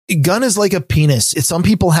gun is like a penis. Some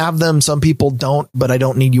people have them, some people don't, but I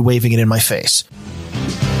don't need you waving it in my face.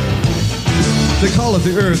 They call it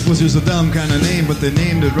the Earth, which is a dumb kind of name, but they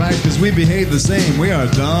named it right because we behave the same. We are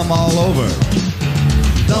dumb all over.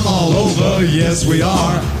 Dumb all over, yes we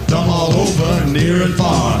are. Dumb all over, near and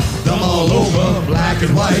far. Dumb all over, black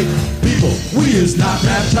and white. People, we is not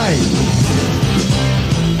that tight.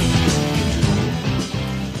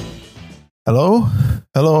 Hello?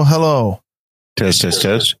 Hello, hello. Test.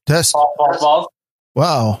 Test.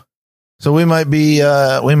 Wow. So we might be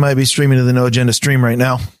streaming to the No Agenda stream right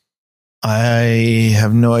now. I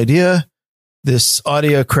have no idea. This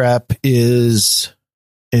audio crap is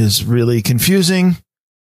really confusing.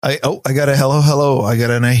 I got a hello. I got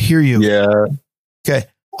an I hear you. Yeah. Okay.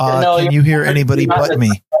 Can you hear anybody but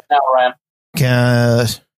me?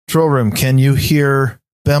 Control room. Can you hear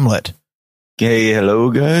Bemlet? Hey,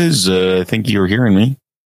 hello guys. I think you're hearing me.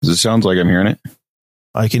 It sounds like I'm hearing it.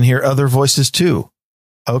 I can hear other voices too.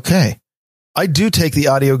 Okay. I do take the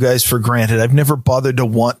audio guys for granted. I've never bothered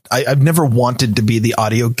to I've never wanted to be the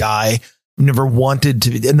audio guy. I've never wanted to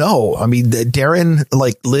be. No, I mean, Darren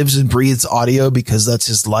lives and breathes audio because that's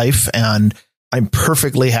his life. And I'm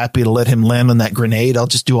perfectly happy to let him land on that grenade. I'll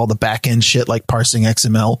just do all the back end shit like parsing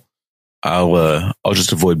XML. I'll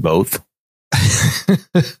just avoid both.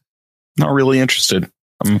 Not really interested.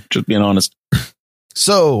 I'm just being honest.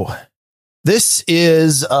 So this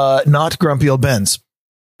is not Grumpy Old Ben's.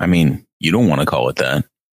 I mean, you don't want to call it that.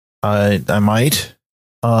 I might.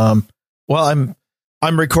 Well,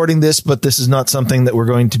 I'm recording this, but this is not something that we're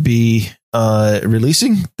going to be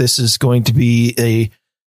releasing. This is going to be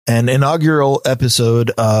an inaugural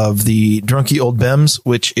episode of the Drunky Old Bems,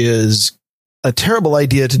 which is a terrible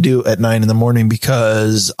idea to do at 9 a.m.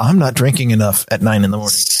 because I'm not drinking enough at 9 a.m.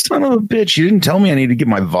 Son of a bitch! You didn't tell me I need to get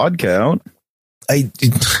my vodka out. I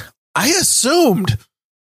assumed.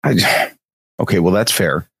 Okay, well that's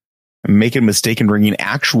fair. I'm making a mistake in bringing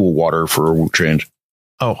actual water for a change.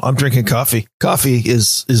 Oh, I'm drinking coffee. Coffee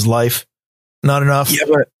is life. Not enough. Yeah,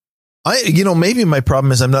 but maybe my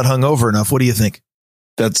problem is I'm not hungover enough. What do you think?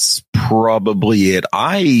 That's probably it.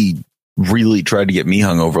 I really tried to get me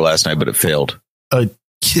hungover last night, but it failed.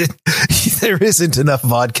 There isn't enough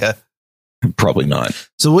vodka. Probably not.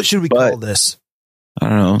 So what should we call this? I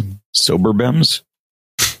don't know. Sober Bems?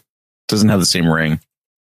 Doesn't have the same ring.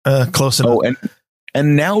 Close enough. Oh,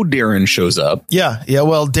 and now Darren shows up. Yeah.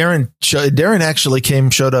 Well, Darren actually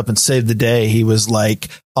showed up and saved the day. He was like,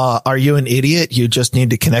 are you an idiot? You just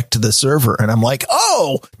need to connect to the server. And I'm like,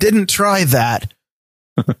 oh, didn't try that.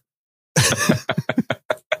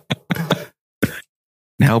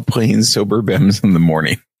 Now playing Sober Bems in the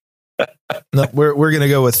morning. No, we're gonna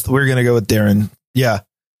go with Darren. Yeah.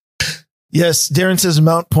 Yes, Darren says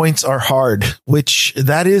mount points are hard, which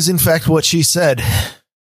that is in fact what she said.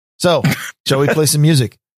 So, shall we play some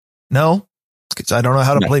music? No, because I don't know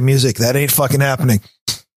how to play music. That ain't fucking happening.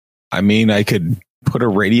 I mean, I could put a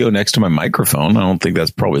radio next to my microphone. I don't think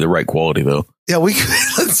that's probably the right quality, though. Yeah, we could.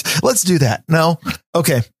 Let's do that. No,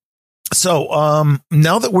 okay. So,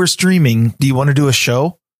 now that we're streaming, do you want to do a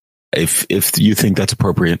show? If you think that's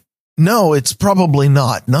appropriate. No, it's probably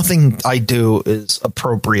not. Nothing I do is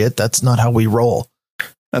appropriate. That's not how we roll.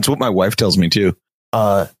 That's what my wife tells me too.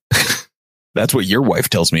 That's what your wife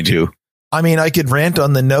tells me too. I mean, I could rant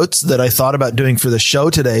on the notes that I thought about doing for the show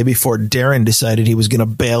today before Darren decided he was going to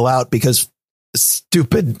bail out because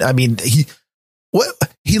stupid. I mean,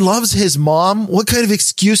 he loves his mom. What kind of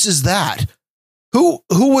excuse is that? Who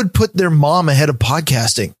would put their mom ahead of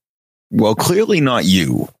podcasting? Well, clearly not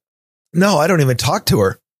you. No, I don't even talk to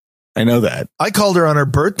her. I know that. I called her on her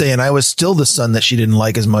birthday and I was still the son that she didn't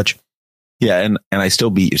like as much. Yeah. And I still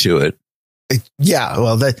beat you to it. Yeah.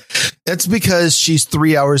 Well, that's because she's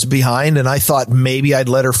 3 hours behind and I thought maybe I'd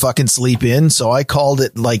let her fucking sleep in. So I called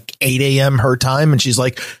it like 8 a.m. her time. And she's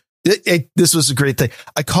like, this was a great thing.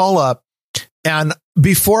 I call up and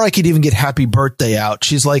before I could even get happy birthday out,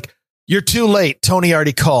 she's like, you're too late. Tony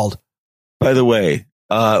already called. By the way,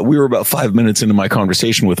 we were about 5 minutes into my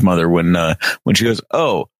conversation with Mother when she goes,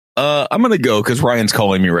 I'm going to go because Ryan's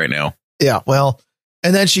calling me right now. Yeah, well,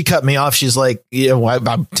 and then she cut me off. She's like,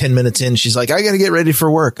 about 10 minutes in, she's like, I got to get ready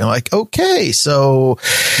for work. I'm like, okay, so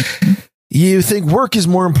you think work is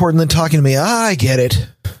more important than talking to me? I get it.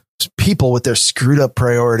 It's people with their screwed up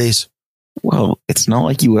priorities. Well, it's not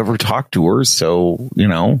like you ever talk to her, so,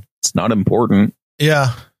 it's not important.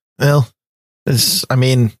 Yeah, well,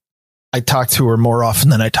 I talk to her more often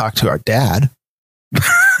than I talk to our dad.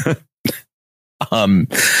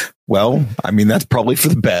 Well, that's probably for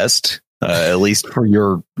the best, at least for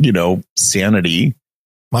your, sanity.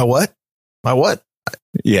 My what?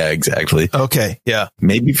 Yeah, exactly. Okay. Yeah.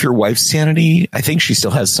 Maybe for your wife's sanity. I think she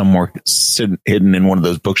still has some more hidden in one of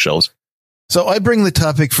those bookshelves. So I bring the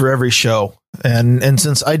topic for every show. And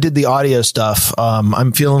since I did the audio stuff,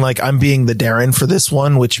 I'm feeling like I'm being the Darren for this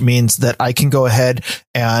one, which means that I can go ahead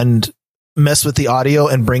and mess with the audio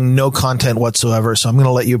and bring no content whatsoever. So I'm going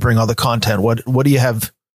to let you bring all the content. What do you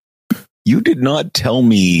have? You did not tell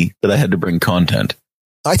me that I had to bring content.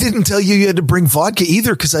 I didn't tell you had to bring vodka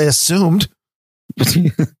either, because I assumed.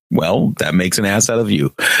 Well, that makes an ass out of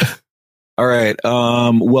you. All right.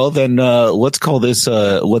 Well, then let's call this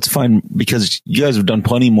let's find, because you guys have done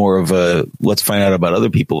plenty more of let's find out about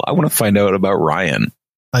other people. I want to find out about Ryan.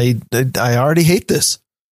 I already hate this.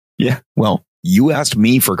 Yeah. Well, you asked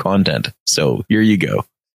me for content, so here you go.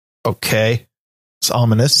 Okay. It's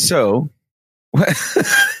ominous. So,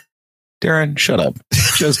 Darren, shut up.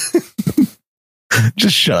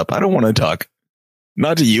 Just shut up. I don't want to talk.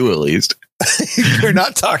 Not to you, at least. You're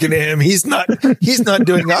not talking to him. He's not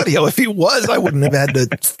doing audio. If he was, I wouldn't have had to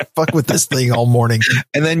fuck with this thing all morning.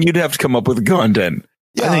 And then you'd have to come up with content.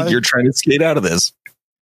 Yeah, I think you're trying to skate out of this.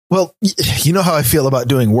 Well, you know how I feel about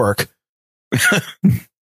doing work.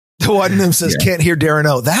 The one of them says, can't hear Darren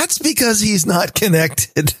out. That's because he's not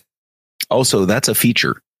connected. Also, that's a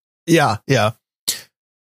feature. Yeah. Yeah.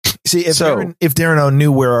 See, if Darren O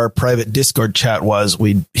knew where our private Discord chat was,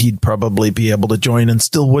 he'd probably be able to join and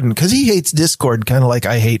still wouldn't, because he hates Discord, kind of like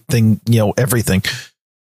I hate everything.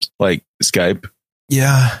 Like Skype?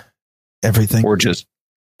 Yeah. Everything. Or just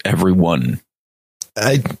everyone.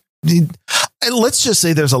 Let's just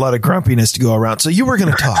say there's a lot of grumpiness to go around. So you were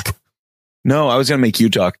going to talk. No, I was going to make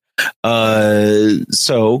you talk. What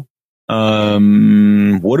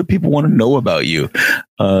do people want to know about you?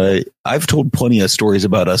 I've told plenty of stories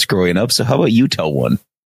about us growing up. So how about you tell one?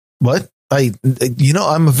 What?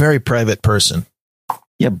 I'm a very private person.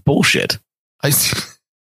 Yeah, bullshit. I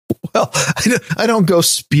don't go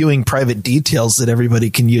spewing private details that everybody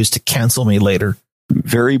can use to cancel me later.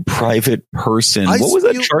 Very private person. What was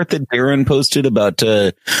that chart that Darren posted about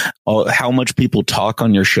how much people talk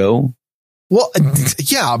on your show? Well,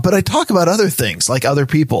 yeah, but I talk about other things, like other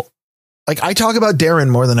people. Like I talk about Darren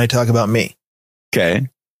more than I talk about me. Okay.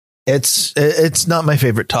 It's not my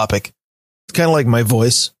favorite topic. It's kind of like my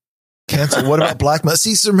voice. Cancel. What about blackmail?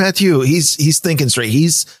 See, Sir Matthew, he's thinking straight.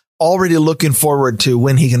 He's already looking forward to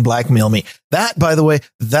when he can blackmail me. That, by the way,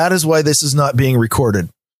 that is why this is not being recorded.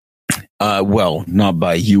 Well, not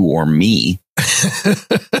by you or me.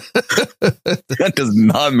 That does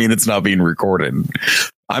not mean it's not being recorded.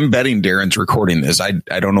 I'm betting Darren's recording this. I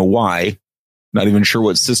don't know why. Not even sure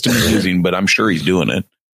what system he's using, but I'm sure he's doing it.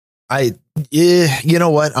 You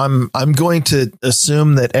know what? I'm going to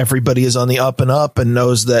assume that everybody is on the up and up and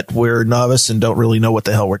knows that we're novice and don't really know what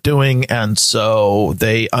the hell we're doing. And so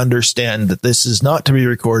they understand that this is not to be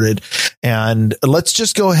recorded. And let's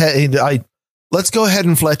just go ahead. Let's go ahead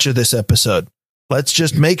and Fletcher this episode. Let's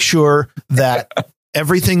just make sure that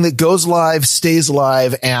everything that goes live stays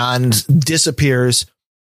live and disappears,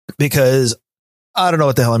 because I don't know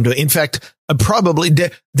what the hell I'm doing. In fact, I'm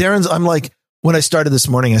like, when I started this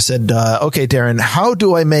morning, I said, okay, Darren, how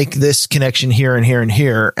do I make this connection here and here and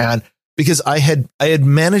here? And because I had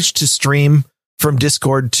managed to stream from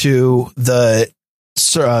Discord to the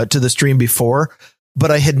stream before, but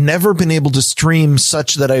I had never been able to stream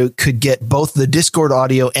such that I could get both the Discord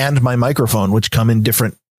audio and my microphone, which come in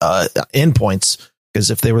different endpoints. Because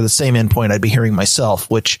if they were the same endpoint, I'd be hearing myself,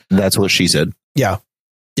 which that's what she said. Yeah.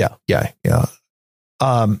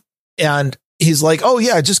 And he's like, oh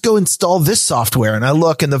yeah, just go install this software. And I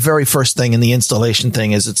look, and the very first thing in the installation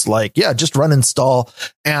thing is it's like, yeah, just run install,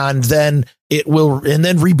 and then it will, and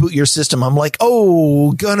then reboot your system. I'm like,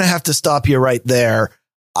 oh, gonna have to stop you right there.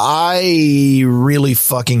 I really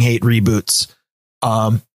fucking hate reboots.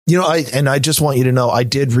 I just want you to know I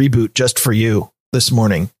did reboot just for you this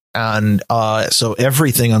morning. And so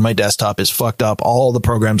everything on my desktop is fucked up. All the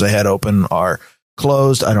programs I had open are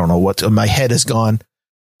closed. I don't know what, my head is gone.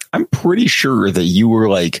 I'm pretty sure that you were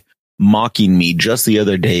like mocking me just the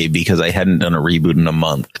other day because I hadn't done a reboot in a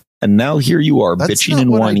month. And now here you are bitching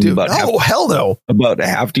and whining about about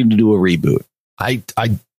having to do a reboot. I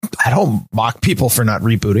don't mock people for not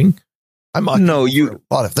rebooting. I mock for a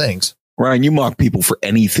lot of things. Ryan, you mock people for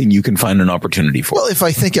anything you can find an opportunity for. Well, if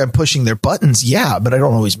I think I'm pushing their buttons, yeah, but I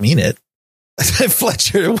don't always mean it.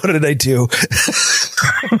 Fletcher, what did I do?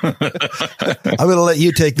 I'm going to let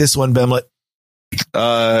you take this one, Bemlet.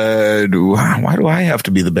 Why do I have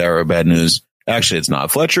to be the bearer of bad news? Actually, it's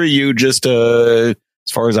not. Fletcher, you just, as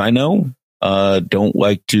far as I know, don't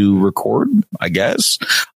like to record, I guess.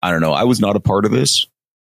 I don't know. I was not a part of this.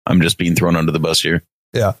 I'm just being thrown under the bus here.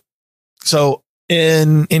 Yeah. So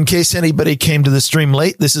In case anybody came to the stream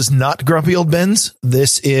late, this is not Grumpy Old Ben's.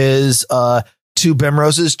 This is two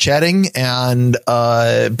Bemroses chatting and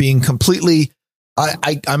being completely.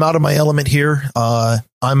 I'm out of my element here.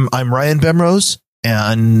 I'm Ryan Bemrose,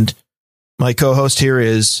 and my co-host here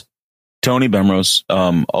is Tony Bemrose,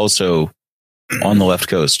 also on the left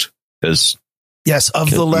coast. Yes,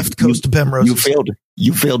 of the left coast Bemrose.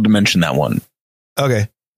 You failed to mention that one. Okay,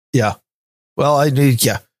 yeah. Well,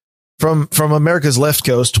 yeah. From America's left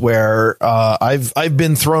coast, where I've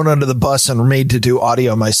been thrown under the bus and made to do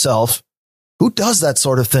audio myself. Who does that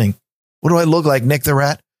sort of thing? What do I look like, Nick the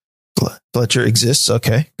Rat? Fletcher exists.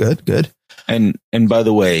 Okay, good. And by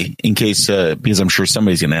the way, in case because I'm sure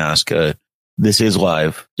somebody's going to ask, this is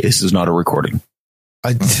live. This is not a recording.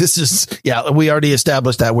 We already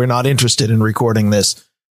established that we're not interested in recording this.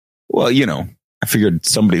 Well, I figured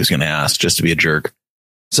somebody was going to ask just to be a jerk.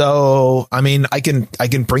 So, I mean, I can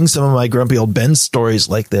bring some of my Grumpy Old Ben stories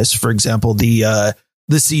like this. For example, the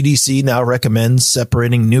CDC now recommends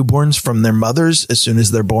separating newborns from their mothers as soon as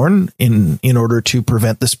they're born in order to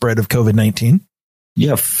prevent the spread of COVID-19.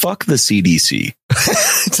 Yeah, fuck the CDC.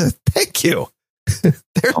 Thank you.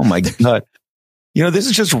 Oh my God. This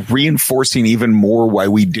is just reinforcing even more why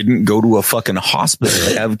we didn't go to a fucking hospital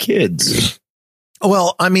to have kids.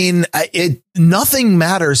 Well, I mean, nothing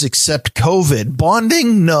matters except COVID.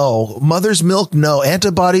 Bonding, no. Mother's milk, no.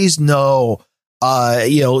 Antibodies, no.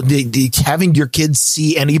 Having your kids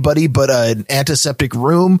see anybody but an antiseptic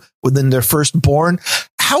room within their firstborn.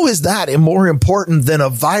 How is that more important than a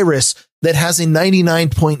virus that has a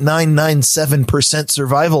 99.997%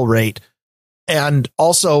 survival rate and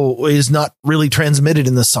also is not really transmitted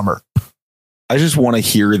in the summer? I just want to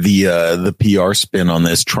hear the PR spin on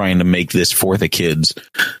this, trying to make this for the kids,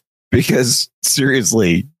 because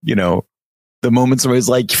seriously, the moment somebody's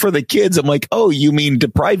like, for the kids, I'm like, oh, you mean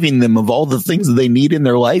depriving them of all the things that they need in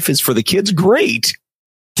their life is for the kids? Great.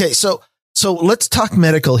 Okay, so let's talk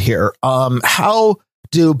medical here. How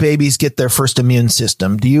do babies get their first immune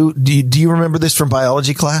system? Do you remember this from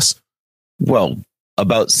biology class? Well,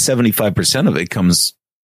 about 75% of it comes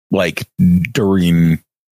like during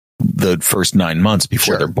the first 9 months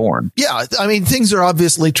before they're born. Yeah. I mean, things are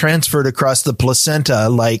obviously transferred across the placenta,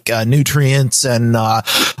 like nutrients and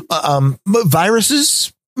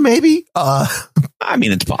viruses, maybe. I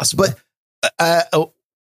mean, it's possible. But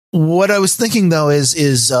what I was thinking, though,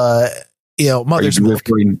 is mother's milk.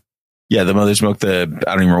 Yeah, the mother's milk, I don't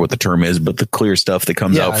even remember what the term is, but the clear stuff that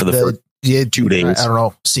comes out for the first 2 days. I don't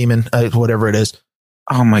know, semen, whatever it is.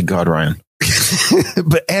 Oh, my God, Ryan.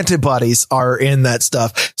 But antibodies are in that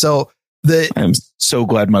stuff. So I'm so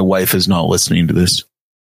glad my wife is not listening to this.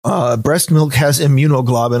 Breast milk has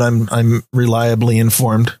immunoglobulin. I'm reliably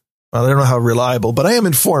informed. Well, I don't know how reliable, but I am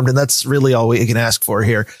informed, and that's really all we can ask for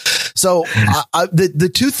here. So the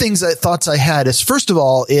two thoughts I had is, first of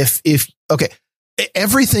all,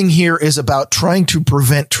 everything here is about trying to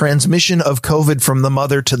prevent transmission of COVID from the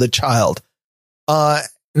mother to the child.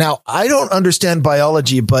 Now, I don't understand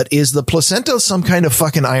biology, but is the placenta some kind of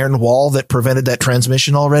fucking iron wall that prevented that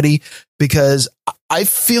transmission already? Because I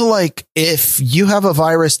feel like if you have a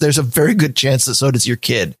virus, there's a very good chance that so does your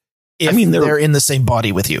kid. They're in the same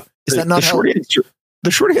body with you. Is that not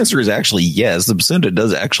the short answer is actually yes. The placenta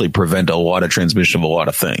does actually prevent a lot of transmission of a lot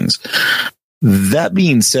of things. That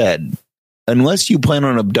being said, unless you plan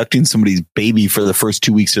on abducting somebody's baby for the first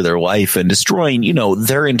 2 weeks of their life and destroying,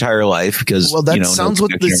 their entire life, because that sounds what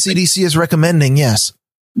the CDC is recommending. Yes.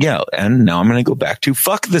 Yeah. And now I'm going to go back to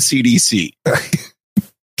fuck the CDC.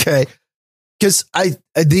 Okay. Because then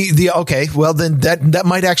that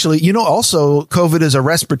might actually, also COVID is a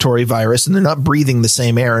respiratory virus and they're not breathing the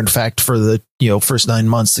same air. In fact, for the, first 9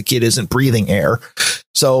 months, the kid isn't breathing air.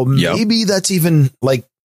 So maybe that's even like,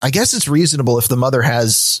 I guess it's reasonable if the mother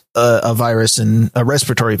has a virus and a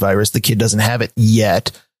respiratory virus, the kid doesn't have it yet.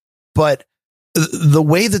 But the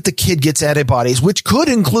way that the kid gets antibodies, which could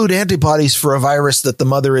include antibodies for a virus that the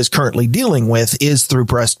mother is currently dealing with, is through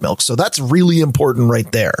breast milk. So that's really important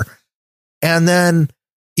right there. And then,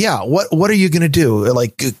 what are you going to do?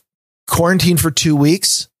 Like quarantine for 2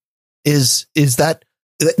 weeks? Is that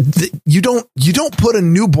you don't put a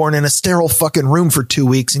newborn in a sterile fucking room for 2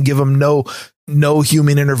 weeks and give them no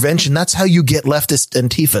human intervention. That's how you get leftist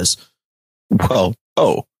Antifas. Well,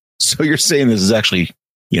 so you're saying this is actually,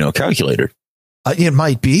 calculated? It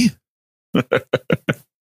might be.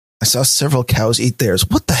 I saw several cows eat theirs.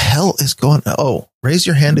 What the hell is going on? Oh, raise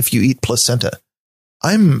your hand if you eat placenta.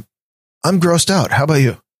 I'm grossed out. How about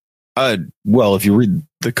you? Well, if you read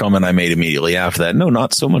the comment I made immediately after that, no,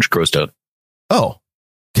 not so much grossed out. Oh,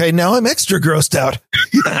 Okay, now I'm extra grossed out.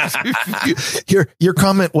 Your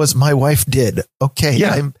comment was my wife did. Okay,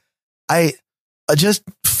 Yeah. I just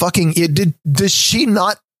fucking did she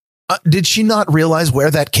not realize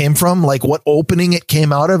where that came from? Like what opening it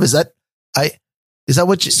came out of? Is that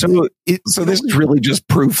what you So this is really just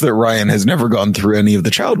proof that Ryan has never gone through any of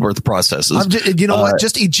the childbirth processes. What?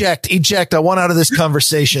 Just eject. I want out of this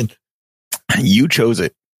conversation. You chose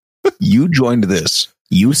it. You joined this.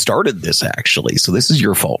 You started this, actually. So this is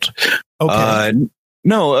your fault. Okay.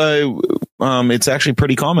 It's actually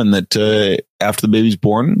pretty common that after the baby's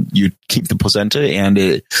born, you keep the placenta and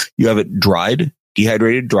you have it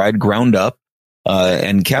dehydrated, ground up,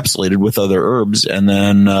 and encapsulated with other herbs. And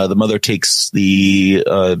then the mother takes the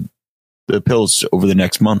pills over the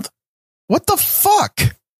next month. What the fuck?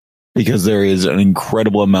 Because there is an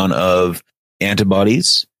incredible amount of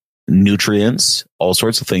antibodies, nutrients, all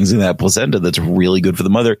sorts of things in that placenta that's really good for the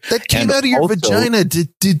mother. That came out of your vagina.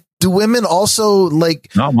 Do women also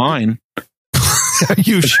like? Not mine. Are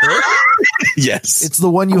you sure? Yes. It's the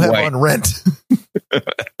one you have on rent.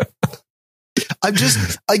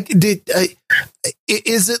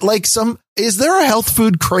 Is there a health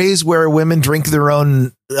food craze where women drink their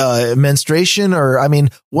own menstruation? Or, I mean,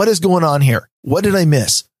 what is going on here? What did I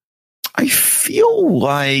miss? I feel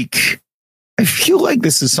like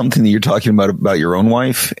this is something that you're talking about your own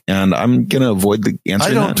wife, and I'm going to avoid the answer.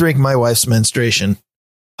 I don't drink my wife's menstruation.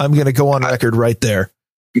 I'm going to go on record right there.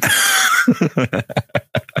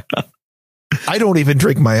 I don't even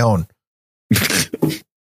drink my own.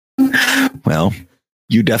 Well,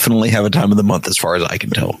 you definitely have a time of the month as far as I can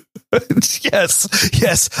tell.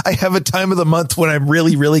 Yes. I have a time of the month when I'm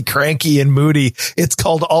really, really cranky and moody. It's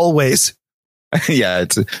called always. Yeah,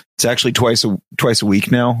 it's actually twice a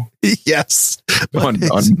week now. Yes. On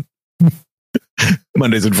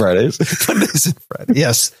Mondays and Fridays.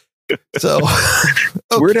 Yes. So it's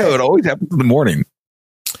weird how it always happens in the morning.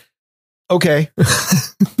 Okay.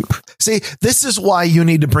 See, this is why you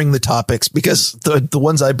need to bring the topics, because the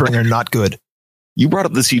ones I bring are not good. You brought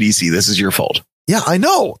up the CDC. This is your fault. Yeah, I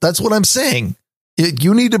know. That's what I'm saying.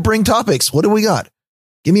 You need to bring topics. What do we got?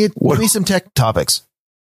 Give me some tech topics.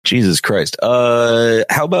 Jesus Christ. How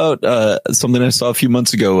about something I saw a few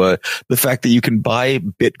months ago? The fact that you can buy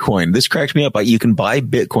Bitcoin. This cracked me up. You can buy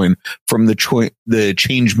Bitcoin from the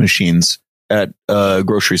change machines at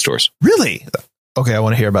grocery stores. Really? Okay, I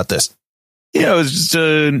want to hear about this. Yeah, I was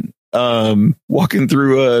just walking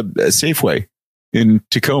through a Safeway in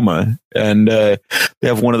Tacoma, and they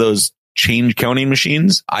have one of those change counting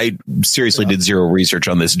machines. I seriously did zero research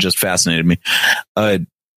on this. It just fascinated me.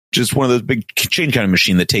 Just one of those big change counting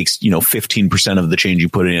machine that takes, 15% of the change you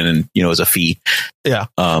put in and, as a fee. Yeah.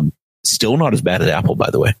 Still not as bad as Apple, by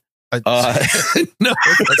the way. No,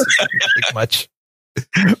 it doesn't take much.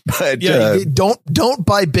 But don't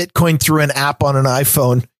buy Bitcoin through an app on an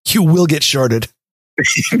iPhone. You will get shorted.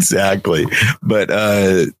 Exactly. But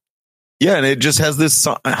and it just has this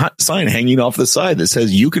sign hanging off the side that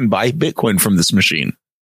says you can buy Bitcoin from this machine.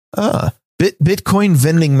 Bitcoin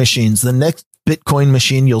vending machines. The next Bitcoin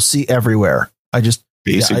machine you'll see everywhere. I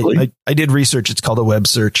did research. It's called a web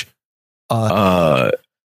search.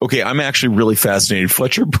 Okay, I'm actually really fascinated.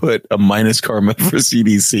 Fletcher put a minus karma for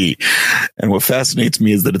CDC. And what fascinates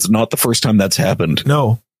me is that it's not the first time that's happened.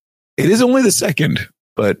 No. It is only the second,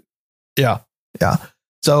 but yeah.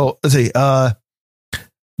 So let's see.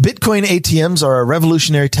 Bitcoin ATMs are a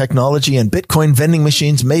revolutionary technology, and Bitcoin vending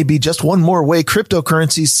machines may be just one more way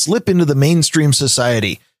cryptocurrencies slip into the mainstream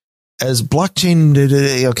society. As blockchain,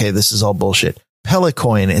 okay, this is all bullshit.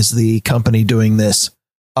 Pelicoin is the company doing this.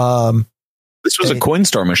 This was a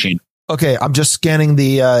Coinstar machine. Okay, I'm just scanning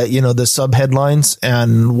the sub headlines,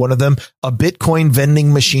 and one of them, a Bitcoin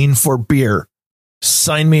vending machine for beer.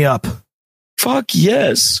 Sign me up. Fuck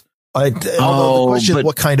yes. The question is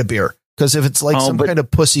what kind of beer? Because if it's like some kind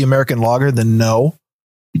of pussy American lager, then no.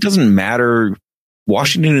 It doesn't matter.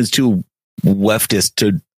 Washington is too leftist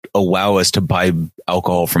to allow us to buy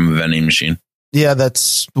alcohol from a vending machine. Yeah, I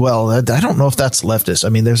don't know if that's leftist. I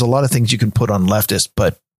mean, there's a lot of things you can put on leftist,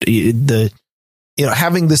 but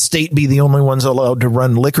having the state be the only ones allowed to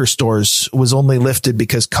run liquor stores was only lifted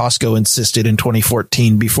because Costco insisted in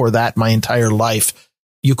 2014. Before that, my entire life,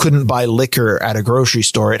 you couldn't buy liquor at a grocery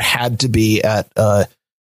store. It had to be at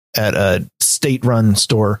a state-run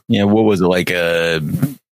store. Yeah, what was it, like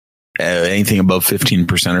anything above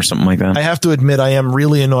 15% or something like that? I have to admit, I am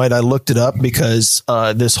really annoyed. I looked it up because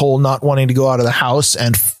this whole not wanting to go out of the house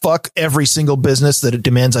and fuck every single business that it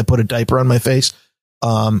demands I put a diaper on my face.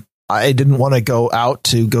 I didn't want to go out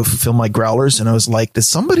to go fulfill my growlers. And I was like,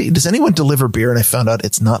 does anyone deliver beer? And I found out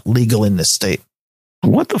it's not legal in this state.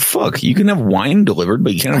 What the fuck? You can have wine delivered,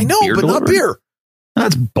 but you can't have beer delivered? Not beer.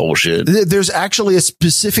 That's bullshit. There's actually a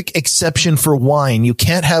specific exception for wine. You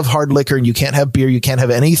can't have hard liquor and you can't have beer. You can't have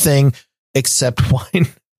anything except wine.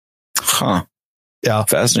 Huh. Yeah.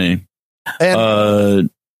 Fascinating. And,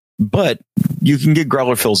 but you can get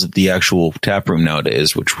growler fills at the actual tap room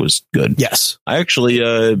nowadays, which was good. yes. I actually...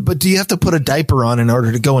 but do you have to put a diaper on in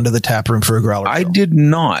order to go into the tap room for a growler fill? I did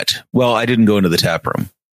not. Well, I didn't go into the tap room.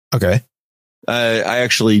 Okay. I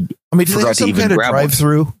actually... I mean, do they have some kind of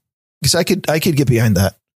drive-through? Because I could get behind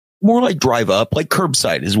that. More like drive up, like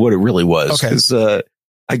curbside is what it really was. Okay. Because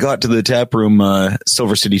I got to the tap room,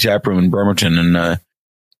 Silver City tap room in Bremerton, and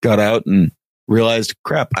got out and realized,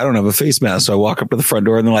 crap, I don't have a face mask. So I walk up to the front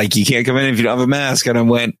door and they're like, you can't come in if you don't have a mask. And I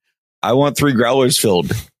went, I want 3 growlers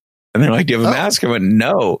filled. And they're like, do you have a mask? I went,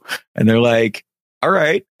 no. And they're like, all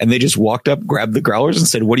right. And they just walked up, grabbed the growlers and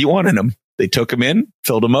said, what do you want in them? They took them in,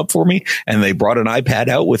 filled them up for me, and they brought an iPad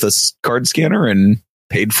out with a card scanner and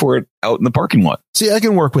paid for it out in the parking lot. See, I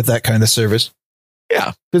can work with that kind of service.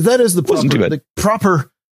 Yeah. Because that is the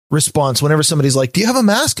proper response whenever somebody's like, do you have a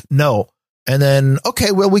mask? No. And then,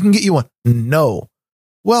 okay, well, we can get you one. No.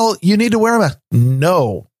 Well, you need to wear a mask.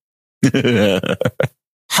 No.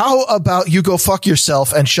 How about you go fuck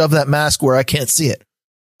yourself and shove that mask where I can't see it?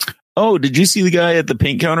 Oh, did you see the guy at the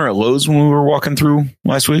paint counter at Lowe's when we were walking through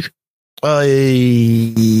last week? You're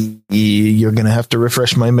going to have to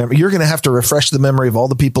refresh my memory. You're going to have to refresh the memory of all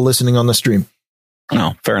the people listening on the stream.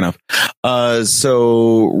 Oh, fair enough.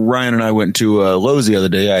 So Ryan and I went to Lowe's the other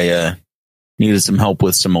day. I needed some help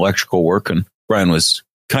with some electrical work, and Ryan was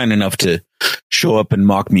kind enough to show up and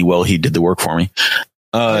mock me while he did the work for me.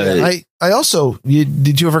 I also,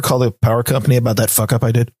 did you ever call the power company about that fuck up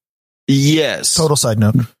I did? Yes. Total side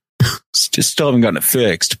note. Just still haven't gotten it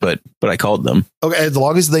fixed, but I called them. Okay, as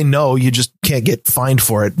long as they know, you just can't get fined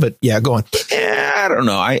for it. But yeah, go on. Yeah, I don't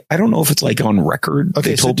know. I don't know if it's like on record.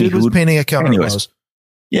 Okay, so dude was painting a counter. Anyways.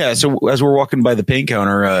 Yeah, so as we're walking by the paint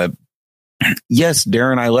counter, yes,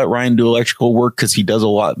 Darren, I let Ryan do electrical work because he does a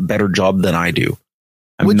lot better job than I do.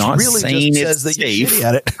 I'm Which not really saying just it's says that safe. you're shitty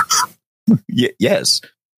at it. Yes,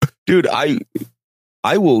 dude, I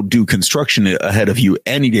will do construction ahead of you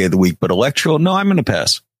any day of the week, but electrical, no, I'm going to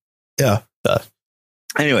pass. Yeah.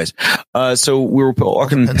 Anyways, so we were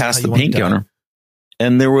walking past the paint counter,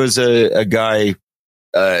 and there was a guy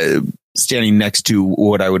standing next to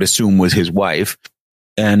what I would assume was his wife,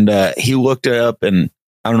 and he looked up, and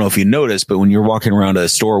I don't know if you noticed, but when you're walking around a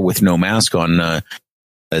store with no mask on,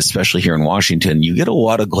 especially here in Washington, you get a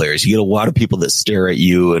lot of glares. You get a lot of people that stare at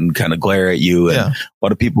you and kind of glare at you, and a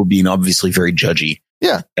lot of people being obviously very judgy.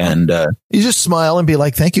 Yeah, and you just smile and be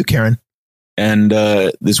like, "Thank you, Karen." And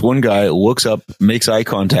this one guy looks up, makes eye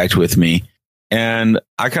contact with me, and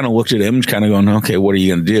I kind of looked at him, kind of going, "Okay, what are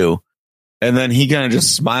you going to do?" And then he kind of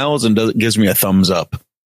just smiles and gives me a thumbs up.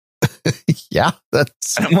 Yeah,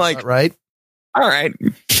 that's. And I'm like, right. All right.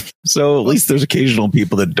 So at least there's occasional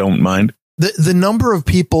people that don't mind. The number of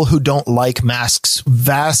people who don't like masks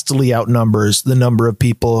vastly outnumbers the number of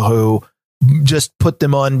people who just put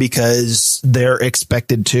them on because they're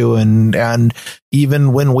expected to. And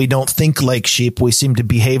even when we don't think like sheep, we seem to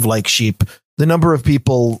behave like sheep. The number of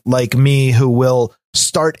people like me who will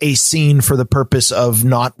start a scene for the purpose of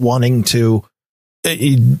not wanting to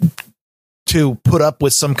put up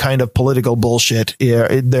with some kind of political bullshit. Yeah,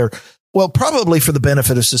 they're, well, probably for the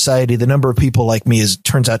benefit of society, the number of people like me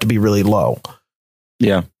turns out to be really low.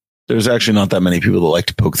 Yeah. There's actually not that many people that like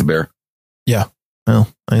to poke the bear. Yeah.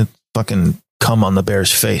 Well, I fucking come on the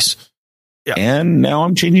bear's face. Yeah. And now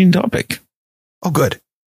I'm changing topic. Oh, good.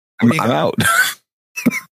 I'm out.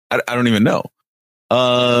 I don't even know.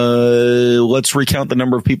 Let's recount the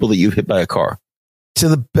number of people that you've hit by a car. To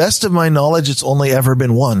the best of my knowledge, it's only ever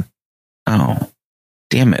been one. Oh,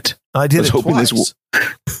 damn it. I did it twice.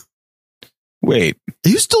 Wait.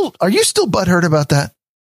 Are you still butthurt about that?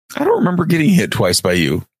 I don't remember getting hit twice by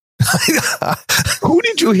you. Who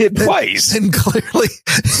did you hit twice? And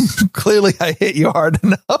clearly I hit you hard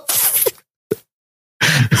enough.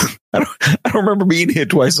 I don't remember being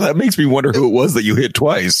hit twice. So that makes me wonder who it was that you hit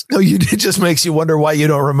twice. No, it just makes you wonder why you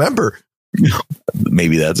don't remember.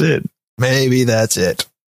 Maybe that's it. Maybe that's it.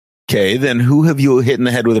 Okay, then who have you hit in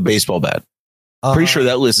the head with a baseball bat? Pretty sure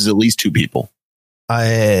that list is at least 2 people.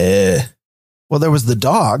 Well, there was the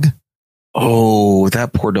dog. Oh,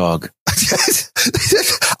 that poor dog.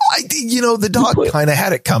 The dog kind of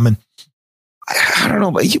had it coming. I don't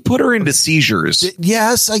know, but you put her into seizures.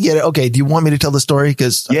 Yes, I get it. Okay, do you want me to tell the story?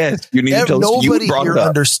 Because yes, you need to tell. Nobody here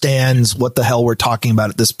understands what the hell we're talking about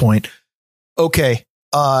at this point. Okay,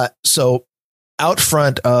 so out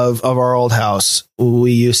front of our old house,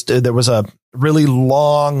 there was a really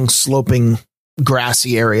long sloping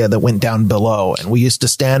grassy area that went down below. And we used to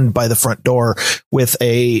stand by the front door with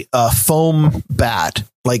a foam bat,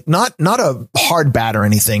 like not a hard bat or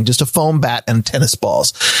anything, just a foam bat and tennis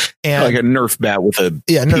balls. And like a Nerf bat with a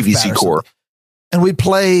PVC core. And we'd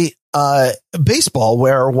play baseball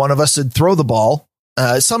where one of us would throw the ball.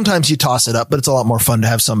 Sometimes you toss it up, but it's a lot more fun to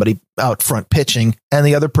have somebody out front pitching and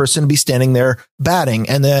the other person be standing there batting.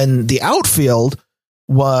 And then the outfield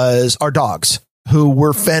was our dogs, who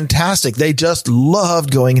were fantastic. They just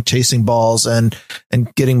loved going and chasing balls and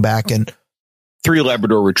getting back. And 3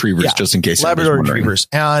 Labrador retrievers, just in case. Labrador retrievers.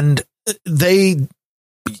 And it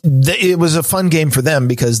was a fun game for them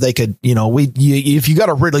because they could, if you got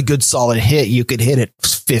a really good solid hit, you could hit it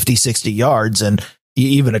 50, 60 yards and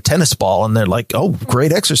even a tennis ball. And they're like, oh,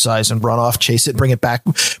 great exercise, and run off, chase it, bring it back.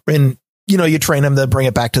 And, you train them to bring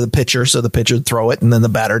it back to the pitcher. So the pitcher would throw it and then the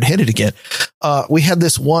batter would hit it again. We had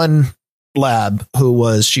this one lab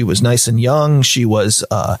she was nice and young. She was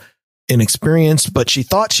inexperienced, but she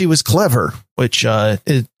thought she was clever, which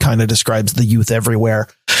it kind of describes the youth everywhere.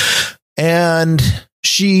 And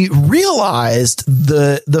she realized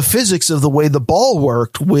the physics of the way the ball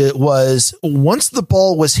worked was once the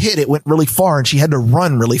ball was hit, it went really far and she had to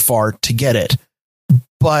run really far to get it.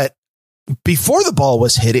 But before the ball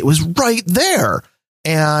was hit, it was right there.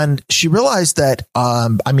 And she realized that,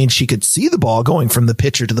 she could see the ball going from the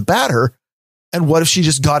pitcher to the batter. And what if she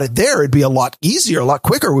just got it there? It'd be a lot easier, a lot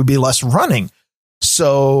quicker, would be less running.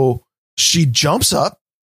 So she jumps up,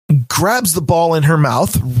 grabs the ball in her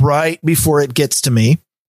mouth right before it gets to me.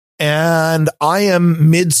 And I am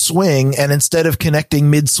mid swing. And instead of connecting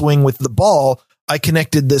mid swing with the ball, I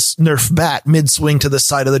connected this Nerf bat mid swing to the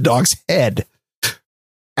side of the dog's head.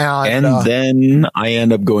 And then I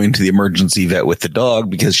end up going to the emergency vet with the dog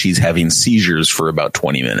because she's having seizures for about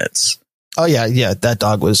 20 minutes. Oh, yeah. Yeah. That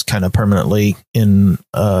dog was kind of permanently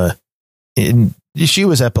she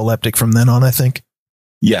was epileptic from then on, I think.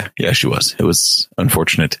 Yeah, she was. It was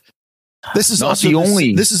unfortunate. This is also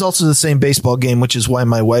the same baseball game, which is why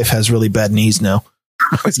my wife has really bad knees now.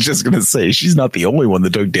 I was just going to say, she's not the only one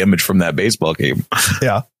that took damage from that baseball game.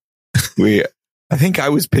 Yeah. I think I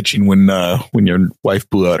was pitching when your wife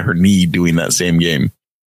blew out her knee doing that same game.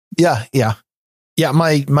 Yeah.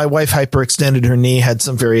 My wife hyperextended her knee, had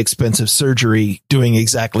some very expensive surgery doing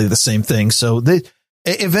exactly the same thing. So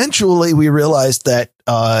eventually we realized that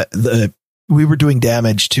we were doing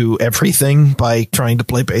damage to everything by trying to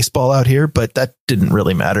play baseball out here, but that didn't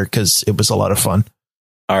really matter because it was a lot of fun.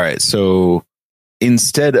 All right. So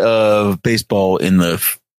instead of baseball in the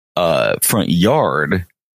front yard,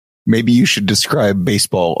 maybe you should describe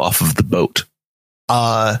baseball off of the boat.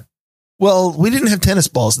 Well, we didn't have tennis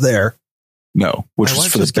balls there. No, which was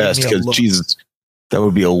for the best because Jesus, that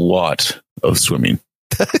would be a lot of swimming.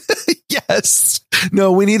 Yes.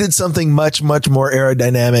 No, we needed something much, much more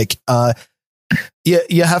aerodynamic.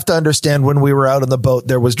 You have to understand, when we were out on the boat,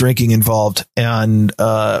 there was drinking involved. And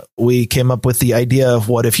we came up with the idea of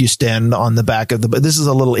what if you stand on the back of the boat. This is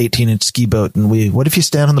a little 18-inch ski boat. And what if you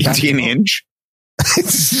stand on the back? 18-inch?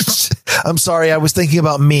 I'm sorry. I was thinking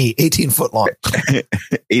about me. 18 foot long.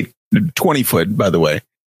 20 foot, by the way.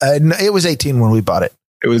 It was 18 when we bought it.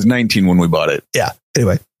 It was 19 when we bought it. Yeah.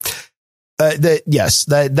 Anyway.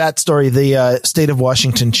 That story, the state of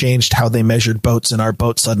Washington changed how they measured boats, and our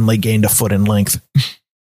boat suddenly gained a foot in length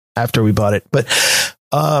after we bought it. But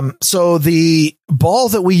so the ball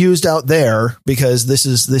that we used out there, because this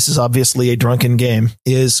is obviously a drunken game,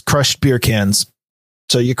 is crushed beer cans.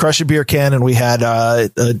 So you crush a beer can, and we had a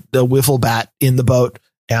wiffle bat in the boat,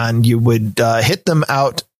 and you would hit them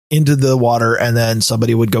out into the water, and then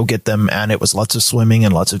somebody would go get them, and it was lots of swimming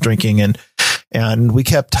and lots of drinking, and we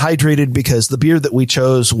kept hydrated because the beer that we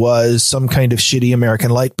chose was some kind of shitty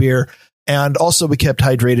American light beer. And also we kept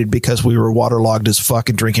hydrated because we were waterlogged as fuck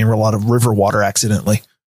and drinking a lot of river water accidentally.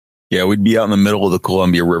 Yeah, we'd be out in the middle of the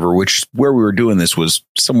Columbia River, which where we were doing this was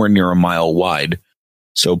somewhere near a mile wide.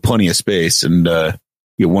 So plenty of space. And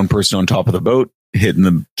you have one person on top of the boat hitting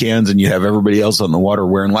the cans, and you have everybody else on the water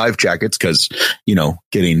wearing life jackets because,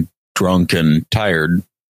 getting drunk and tired,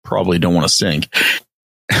 probably don't want to sink.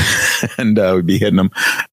 And we'd be hitting them.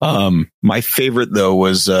 My favorite, though,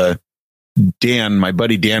 was Dan. My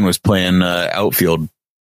buddy Dan was playing outfield.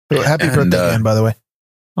 Happy birthday, Dan, by the way.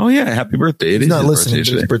 Oh, yeah. Happy birthday. He's not listening.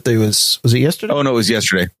 His birthday was it yesterday? Oh, no, it was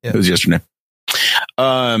yesterday. Yeah. It was yesterday.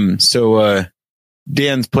 So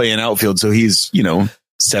Dan's playing outfield. So he's,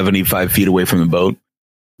 75 feet away from the boat.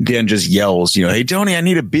 Dan just yells, hey, Tony, I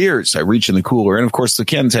need a beer. So I reach in the cooler. And of course, the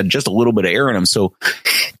cans had just a little bit of air in them. So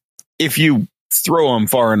if you throw them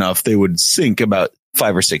far enough, they would sink about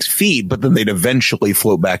 5 or 6 feet, but then they'd eventually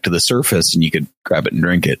float back to the surface and you could grab it and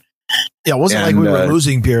drink it. Yeah, it wasn't like we were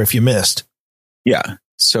losing beer if you missed. Yeah.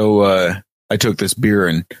 So I took this beer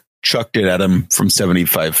and chucked it at him from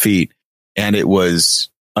 75 feet, and it was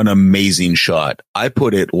an amazing shot. I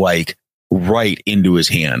put it like right into his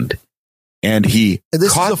hand, and he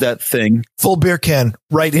caught that thing. Full beer can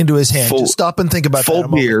right into his hand. Just stop and think about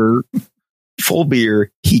that. Full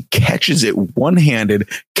beer. He catches it one-handed,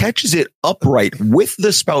 catches it upright with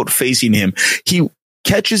the spout facing him. He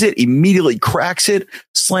catches it, immediately cracks it,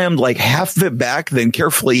 slammed like half of it back, then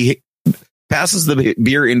carefully passes the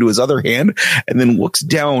beer into his other hand, and then looks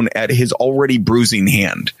down at his already bruising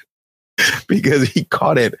hand because he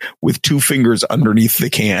caught it with 2 fingers underneath the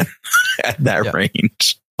can at that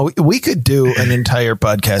range. We could do an entire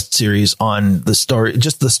podcast series on the story,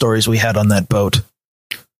 just the stories we had on that boat.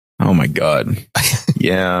 Oh my God.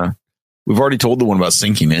 Yeah. We've already told the one about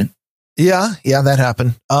sinking it. Yeah, that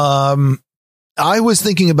happened. I was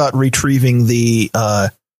thinking about retrieving the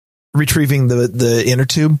inner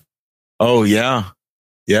tube. Oh yeah.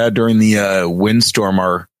 Yeah. During the windstorm,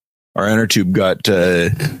 our inner tube got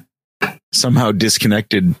somehow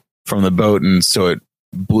disconnected from the boat, and so it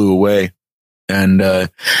blew away. And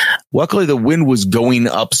luckily the wind was going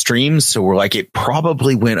upstream, so we're like, it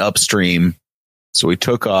probably went upstream. So we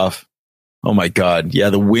took off. Oh my God. Yeah,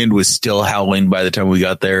 the wind was still howling by the time we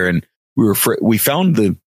got there, and we found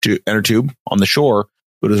the inner tube on the shore,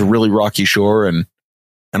 but it was a really rocky shore, and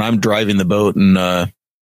I'm driving the boat, and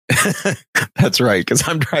that's right, because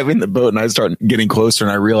I'm driving the boat and I start getting closer,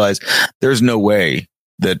 and I realize there's no way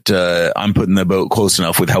that I'm putting the boat close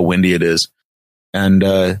enough with how windy it is.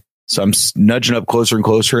 And so I'm nudging up closer and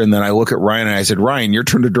closer. And then I look at Ryan and I said, Ryan, your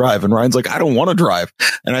turn to drive. And Ryan's like, I don't want to drive.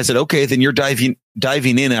 And I said, okay, then you're diving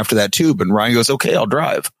in after that tube. And Ryan goes, okay, I'll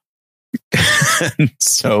drive. And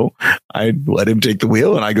so I let him take the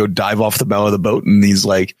wheel, and I go dive off the bow of the boat in these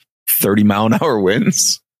like 30-mile-an-hour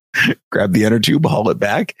winds, grab the inner tube, haul it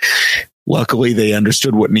back. Luckily, they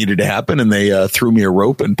understood what needed to happen, and they threw me a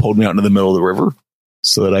rope and pulled me out into the middle of the river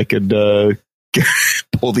so that I could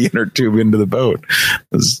pull the inner tube into the boat.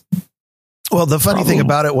 Well, the funny thing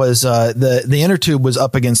about it was the inner tube was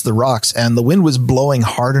up against the rocks, and the wind was blowing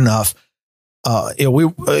hard enough. I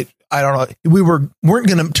don't know. We weren't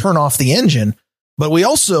going to turn off the engine, but we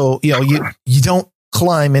also, you don't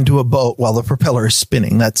climb into a boat while the propeller is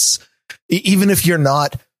spinning. That's, even if you're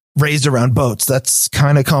not raised around boats, that's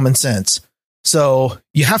kind of common sense. So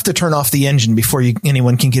you have to turn off the engine before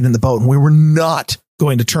anyone can get in the boat. And we were not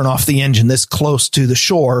going to turn off the engine this close to the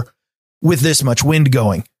shore with this much wind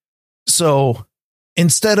going. So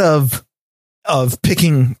instead of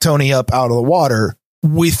picking Tony up out of the water,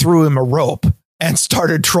 we threw him a rope and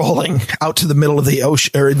started trolling out to the middle of the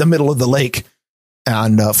ocean, or the middle of the lake.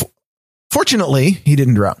 And fortunately, he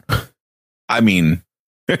didn't drown. I mean,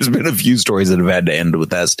 there's been a few stories that have had to end with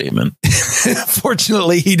that statement.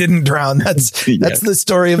 Fortunately, he didn't drown. That's the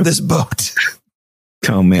story of this boat.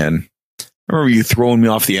 Oh, man. I remember you throwing me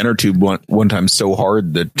off the inner tube one time so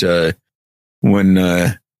hard that when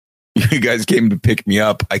you guys came to pick me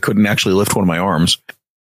up, I couldn't actually lift one of my arms.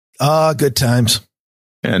 Good times.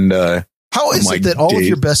 And how is it that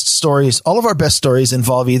all of our best stories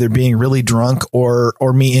involve either being really drunk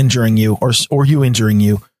or me injuring you or you injuring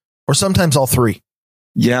you, or sometimes all three?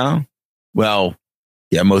 Yeah. Well,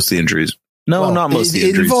 yeah, most of the injuries. No, not most of the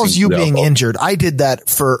injuries. It involves you being injured. I did that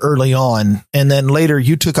for early on, and then later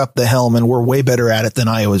you took up the helm and were way better at it than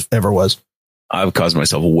I ever was. I've caused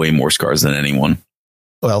myself way more scars than anyone.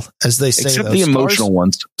 Well, as they say, except the emotional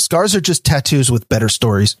ones. Scars are just tattoos with better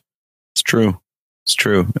stories. It's true. It's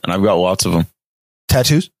true. And I've got lots of them.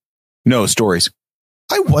 Tattoos? No, stories.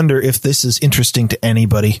 I wonder if this is interesting to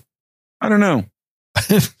anybody. I don't know.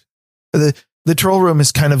 The troll room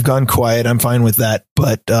has kind of gone quiet. I'm fine with that.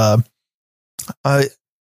 But I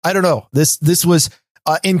don't know. This was,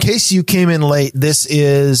 in case you came in late, this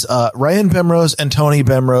is Ryan Bemrose and Tony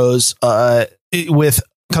Bemrose with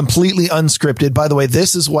completely unscripted. By the way,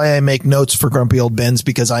 this is why I make notes for Grumpy Old Ben's,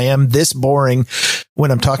 because I am this boring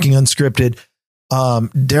when I'm talking unscripted.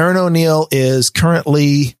 Darren O'Neill is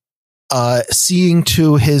currently seeing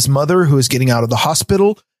to his mother, who is getting out of the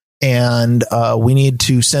hospital. And we need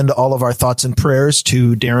to send all of our thoughts and prayers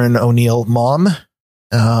to Darren O'Neill, mom.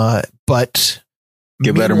 But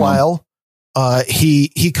meanwhile,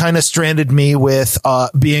 he kind of stranded me with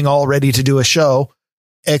being all ready to do a show,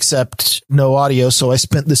 except no audio. So I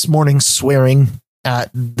spent this morning swearing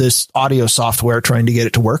at this audio software trying to get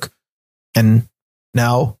it to work. And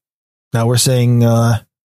now we're saying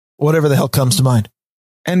whatever the hell comes to mind.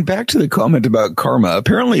 And back to the comment about karma.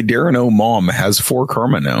 Apparently, Darren O. Mom has 4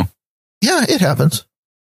 karma now. Yeah, it happens.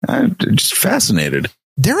 I'm just fascinated.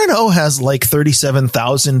 Darren O has like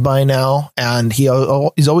 37,000 by now, and he's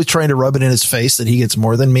always trying to rub it in his face that he gets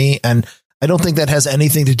more than me. And I don't think that has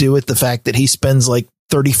anything to do with the fact that he spends like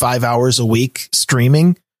 35 hours a week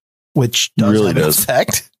streaming, which does really have an does.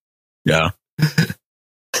 effect. Yeah.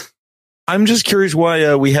 I'm just curious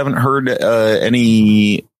why we haven't heard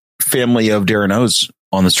any family of Darren O's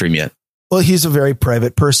on the stream yet. Well, he's a very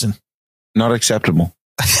private person. Not acceptable.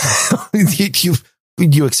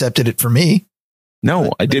 You accepted it for me.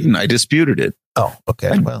 No, I didn't. I disputed it. Oh,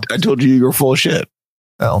 okay. Well, I told you were full of shit.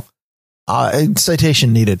 well,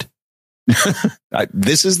 citation needed.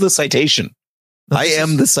 This is the citation. I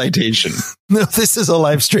am the citation. No, this is a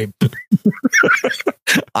live stream.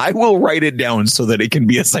 I will write it down so that it can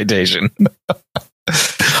be a citation.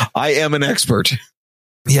 I am an expert.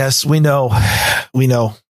 Yes, we know. We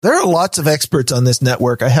know. There are lots of experts on this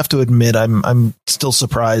network. I have to admit, I'm still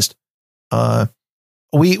surprised.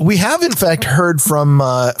 We have in fact heard from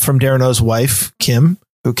Darren O's wife, Kim,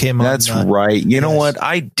 who came on. That's right. You know what?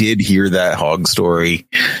 I did hear that hog story.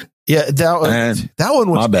 Yeah, that one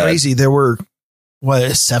was crazy. There were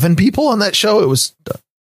 7 people on that show. It was.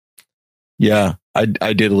 Yeah,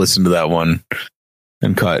 I did listen to that one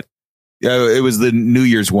and caught. Yeah, it was the New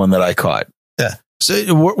Year's one that I caught. Yeah.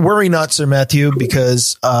 So worry not, Sir Matthew,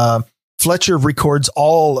 because Fletcher records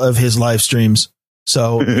all of his live streams.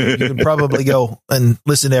 So you can probably go and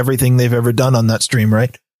listen to everything they've ever done on that stream,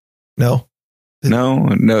 right? No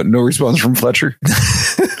response from Fletcher.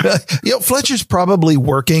 Fletcher's probably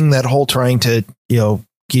working that whole trying to,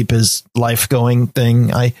 keep his life going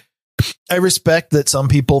thing. I respect that some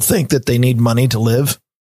people think that they need money to live.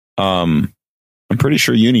 I'm pretty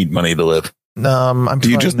sure you need money to live. Do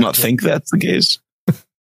you just not think that's the case?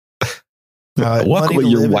 What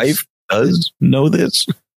your wife does know this?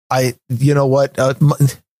 You know what?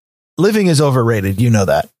 Living is overrated. You know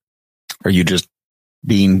that. Are you just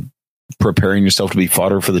preparing yourself to be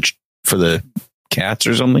fodder for the cats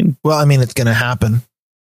or something? Well, I mean, it's going to happen.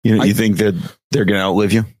 You think that they're going to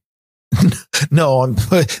outlive you? No,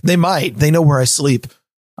 they might. They know where I sleep.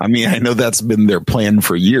 I mean, I know that's been their plan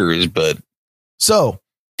for years, but. So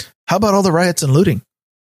how about all the riots and looting?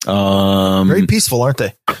 Very peaceful, aren't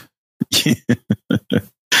they?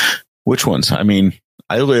 Which ones? I mean,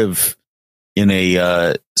 I live in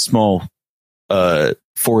a small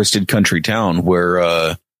forested country town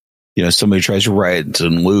where somebody tries to riot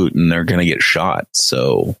and loot and they're going to get shot.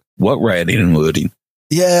 So what rioting and looting?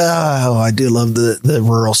 Yeah, I do love the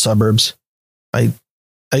rural suburbs. I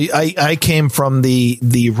came from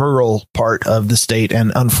the rural part of the state,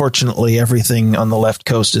 and unfortunately, everything on the left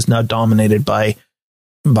coast is now dominated by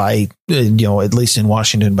at least in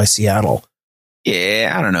Washington, by Seattle.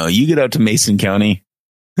 Yeah, I don't know. You get out to Mason County,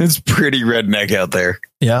 it's pretty redneck out there.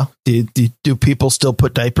 Yeah. Do people still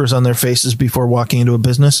put diapers on their faces before walking into a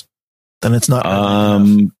business? Then it's not.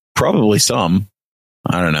 Probably some.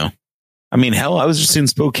 I don't know. I mean, hell, I was just in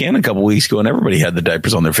Spokane a couple weeks ago and everybody had the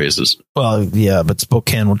diapers on their faces. Well, yeah, but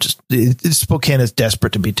Spokane is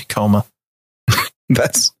desperate to be Tacoma.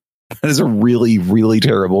 That is a really, really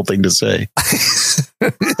terrible thing to say.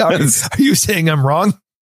 Are you saying I'm wrong?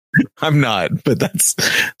 I'm not, but it's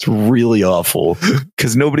really awful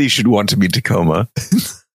because nobody should want to be Tacoma.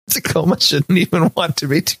 Tacoma shouldn't even want to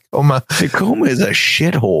be Tacoma. Tacoma is a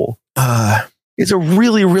shithole. It's a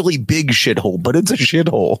really, really big shithole, but it's a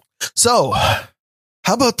shithole. So, how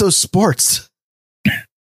about those sports?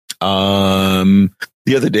 The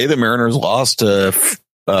other day, the Mariners lost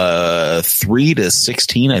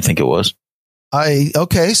 3-16, I think it was.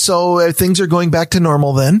 Okay, so things are going back to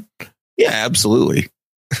normal then? Yeah, absolutely.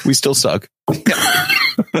 We still suck.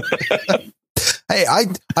 Hey,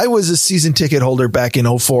 I was a season ticket holder back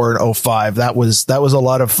in 04 and 05. That was a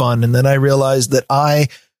lot of fun. And then I realized that I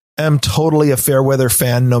am totally a fair weather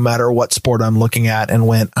fan, no matter what sport I'm looking at, and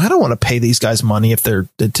went, I don't want to pay these guys money if they're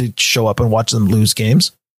to show up and watch them lose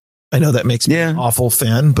games. I know that makes me an awful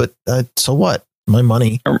fan, but so what? My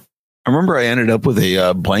money. I remember I ended up with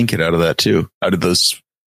a blanket out of that too, out of those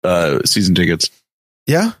season tickets.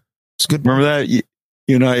 Yeah, it's good. Remember that? You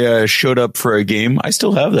and I showed up for a game. I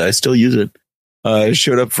still have that. I still use it. I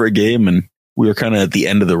showed up for a game and we were kind of at the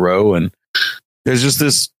end of the row, and there's just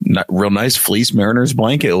this real nice fleece Mariners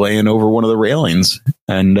blanket laying over one of the railings.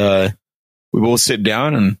 And we both sit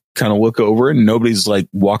down and kind of look over it, and nobody's like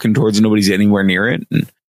walking towards it. Nobody's anywhere near it. And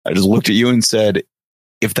I just looked at you and said,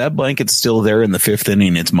 if that blanket's still there in the 5th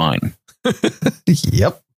inning, it's mine.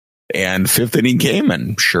 Yep. And 5th inning came,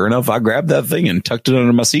 and sure enough, I grabbed that thing and tucked it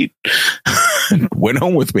under my seat and went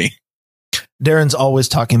home with me. Darren's always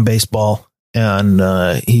talking baseball, and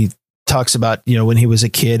he talks about, when he was a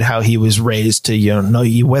kid, how he was raised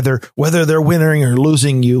to, whether they're winning or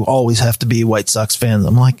losing, you always have to be White Sox fans.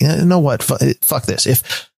 I'm like, you know what? Fuck this.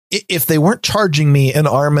 If they weren't charging me an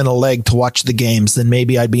arm and a leg to watch the games, then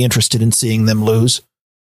maybe I'd be interested in seeing them lose,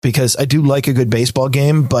 because I do like a good baseball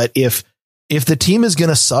game. But if the team is going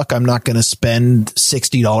to suck, I'm not going to spend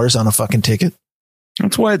 $60 on a fucking ticket.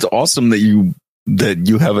 That's why it's awesome that you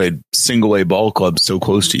have a single A ball club so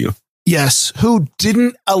close to you. Yes. Who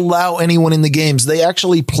didn't allow anyone in the games. They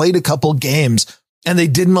actually played a couple games and they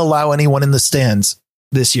didn't allow anyone in the stands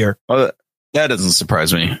this year. That doesn't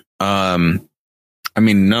surprise me. I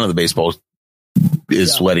mean, none of the baseball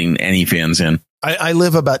is letting any fans in. I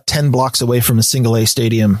live about 10 blocks away from a single A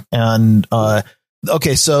stadium. And,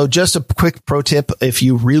 okay, so just a quick pro tip. If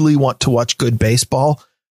you really want to watch good baseball,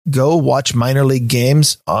 go watch minor league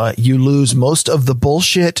games. You lose most of the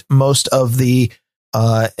bullshit, most of the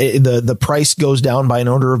price goes down by an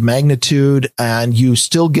order of magnitude, and you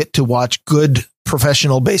still get to watch good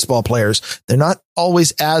professional baseball players. They're not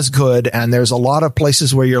always as good. And there's a lot of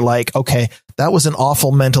places where you're like, okay, that was an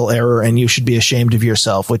awful mental error and you should be ashamed of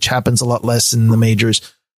yourself, which happens a lot less in the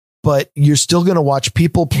majors. But you're still going to watch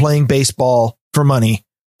people playing baseball for money,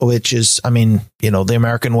 which is, the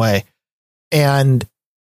American way. And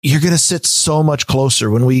you're going to sit so much closer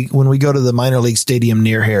when we go to the minor league stadium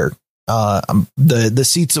near here. The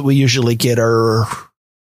seats that we usually get are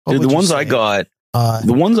the ones I got were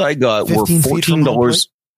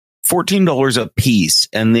 $14 a piece.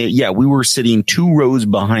 And we were sitting 2 rows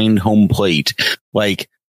behind home plate, like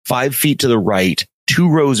 5 feet to the right, 2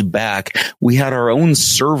 rows back. We had our own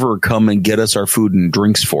server come and get us our food and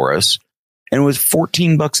drinks for us. And it was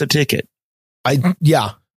 $14 a ticket.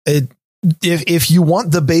 If you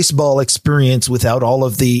want the baseball experience without all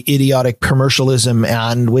of the idiotic commercialism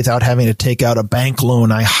and without having to take out a bank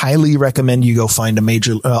loan, I highly recommend you go find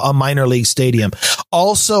a minor league stadium.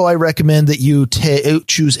 Also, I recommend that you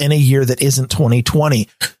choose any year that isn't 2020,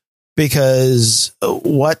 because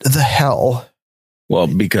what the hell? Well,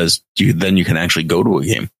 because then you can actually go to a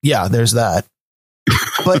game. Yeah, there's that.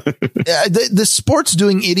 But the sport's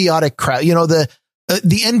doing idiotic crap.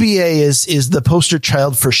 The NBA is the poster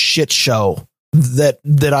child for shit show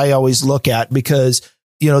that I always look at, because,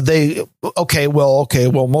 most of the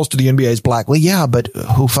NBA is black. Well, yeah, but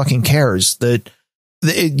who fucking cares? Most of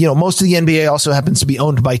the NBA also happens to be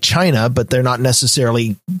owned by China, but they're not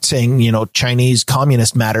necessarily saying, Chinese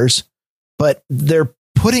communist matters, but they're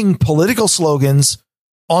putting political slogans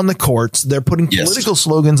on the courts. They're putting political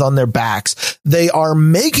slogans on their backs. They are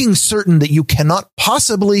making certain that you cannot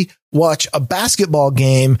possibly watch a basketball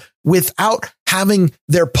game without having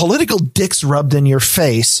their political dicks rubbed in your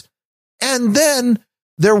face. And then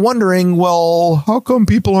they're wondering, well, how come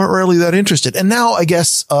people aren't really that interested? And now I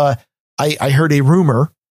guess I heard a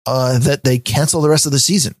rumor that they cancel the rest of the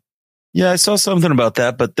season. Yeah, I saw something about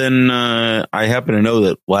that. But then I happen to know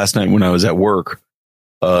that last night when I was at work,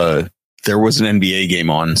 there was an NBA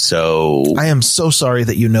game on. So I am so sorry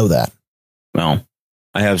that you know that. Well,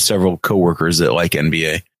 I have several coworkers that like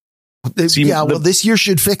NBA. This year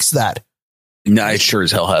should fix that. No, it sure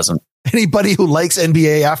as hell hasn't. Anybody who likes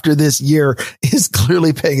NBA after this year is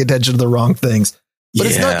clearly paying attention to the wrong things. But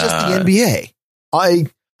it's not just the NBA.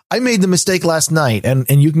 I made the mistake last night, and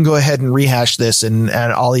you can go ahead and rehash this, and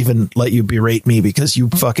I'll even let you berate me, because you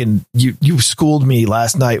schooled me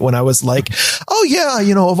last night when I was like, oh yeah,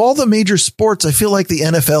 of all the major sports, I feel like the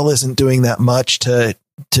NFL isn't doing that much to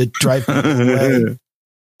drive people away.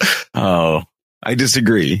 Oh, I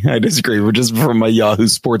disagree. We're just from my Yahoo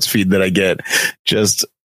Sports feed that I get just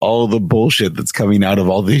all the bullshit that's coming out of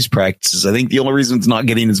all these practices. I think the only reason it's not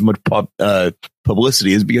getting as much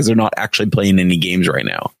publicity is because they're not actually playing any games right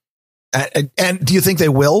now. And do you think they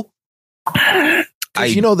will? The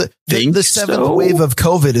seventh wave of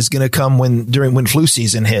COVID is going to come when flu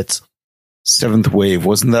season hits. Seventh wave.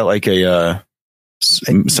 Wasn't that like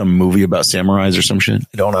some movie about samurais or some shit?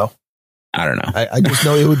 I don't know. I just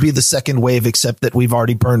know it would be the second wave, except that we've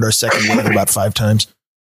already burned our second wave about 5 times.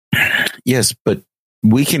 Yes, but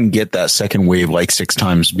we can get that second wave like 6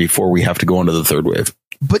 times before we have to go into the third wave.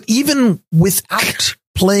 But even without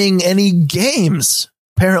playing any games,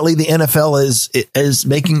 apparently the NFL is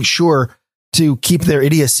making sure to keep their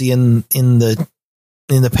idiocy in the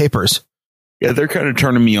papers. Yeah, they're kind of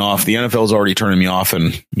turning me off. The NFL is already turning me off,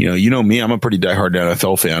 and you know me, I'm a pretty diehard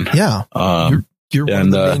NFL fan. Yeah,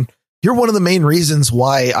 you're one of the main reasons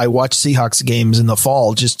why I watch Seahawks games in the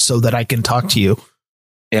fall, just so that I can talk to you.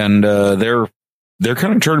 And they're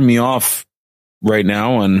kind of turning me off right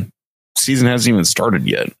now, and season hasn't even started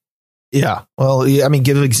yet. Yeah, well,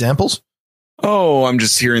 give examples. Oh, I'm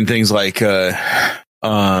just hearing things like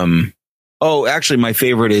Oh, actually, my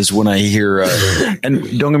favorite is when I hear,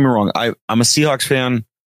 and don't get me wrong, I'm a Seahawks fan.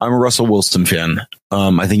 I'm a Russell Wilson fan.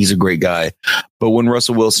 I think he's a great guy. But when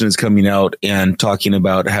Russell Wilson is coming out and talking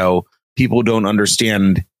about how people don't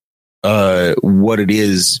understand what it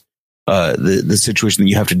is, the situation that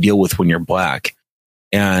you have to deal with when you're black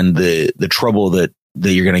and the trouble that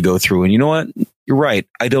you're going to go through. And you know what? You're right.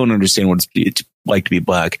 I don't understand what it's like to be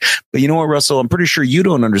black. But you know what, Russell? I'm pretty sure you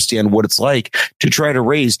don't understand what it's like to try to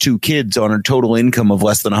raise 2 kids on a total income of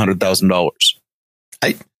less than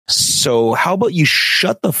 $100,000. So how about you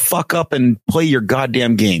shut the fuck up and play your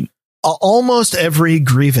goddamn game? Almost every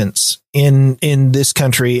grievance in this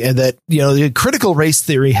country that, the critical race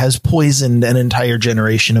theory has poisoned an entire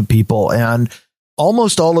generation of people. And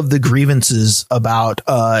almost all of the grievances about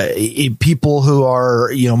people who are,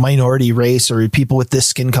 minority race or people with this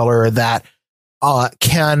skin color or that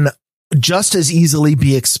can just as easily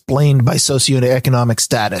be explained by socioeconomic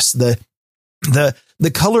status. The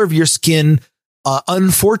color of your skin,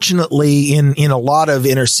 unfortunately, in a lot of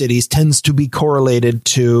inner cities tends to be correlated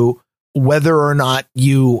to whether or not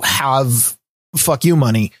you have fuck you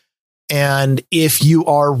money. And if you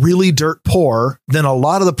are really dirt poor, then a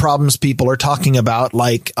lot of the problems people are talking about,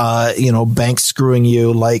 like, banks screwing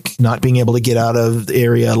you, like not being able to get out of the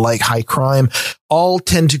area, like high crime, all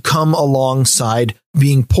tend to come alongside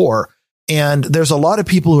being poor. And there's a lot of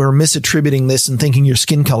people who are misattributing this and thinking your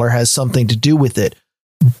skin color has something to do with it.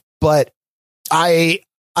 But I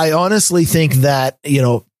honestly think that,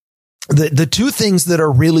 the 2 things that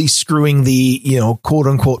are really screwing the, quote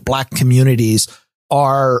unquote, black communities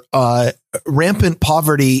are rampant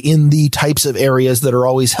poverty in the types of areas that are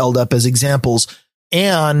always held up as examples,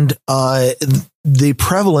 and the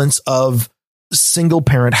prevalence of single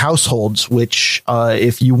parent households, which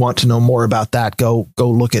if you want to know more about that, go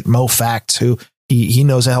look at Mo Facts, who he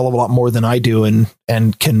knows a hell of a lot more than I do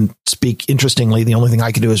and can speak interestingly. The only thing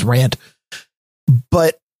I can do is rant.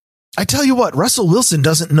 But I tell you what, Russell Wilson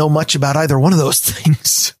doesn't know much about either one of those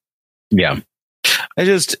things. Yeah. I'm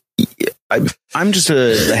just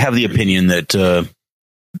have the opinion that,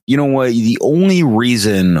 you know what, the only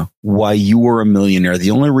reason why you are a millionaire,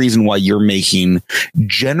 the only reason why you're making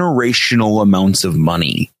generational amounts of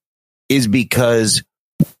money is because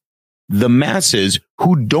the masses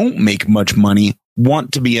who don't make much money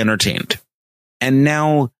want to be entertained. And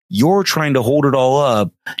now you're trying to hold it all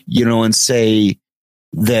up, and say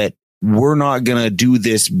that we're not going to do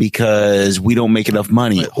this because we don't make enough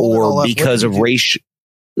money or because of race.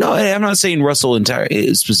 No, I'm not saying Russell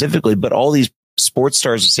specifically, but all these sports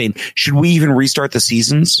stars are saying, should we even restart the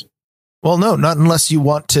seasons? Well, no, not unless you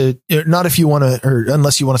want to, not if you want to, or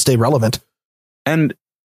unless you want to stay relevant. And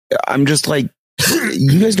I'm just like,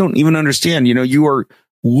 you guys don't even understand, you are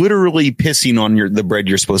literally pissing on the bread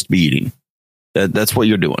you're supposed to be eating. That's what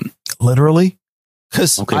you're doing. Literally?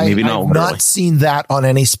 Because I've not seen that on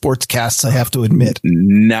any sportscasts, I have to admit.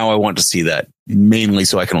 Now I want to see that, mainly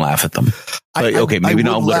so I can laugh at them. But, maybe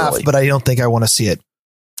not literally. Laugh, but I don't think I want to see it.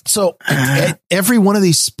 So every one of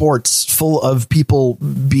these sports full of people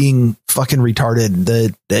being fucking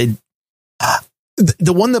retarded,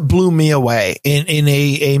 the one that blew me away in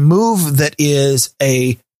a move that is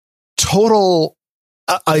a total,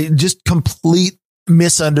 just complete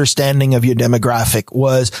misunderstanding of your demographic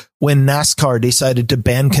was when NASCAR decided to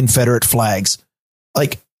ban Confederate flags.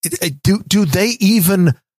 Like, do they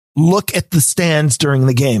even look at the stands during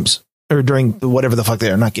the games or during whatever the fuck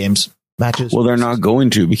they are? Not games, matches. Well, they're not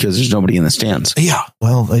going to because there's nobody in the stands. Yeah.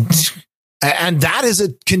 Well, and that is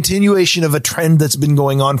a continuation of a trend that's been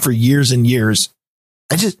going on for years and years.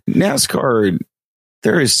 NASCAR,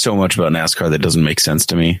 there is so much about NASCAR that doesn't make sense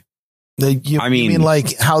to me. You mean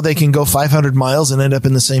like how they can go 500 miles and end up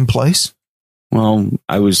in the same place? Well,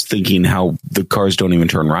 I was thinking how the cars don't even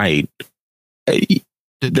turn right.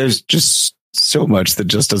 There's just so much that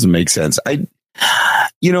just doesn't make sense.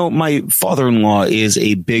 My father-in-law is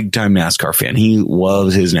a big time NASCAR fan. He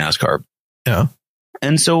loves his NASCAR. Yeah.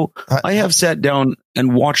 And so I have sat down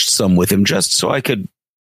and watched some with him just so I could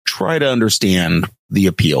try to understand the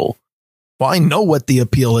appeal. Well, I know what the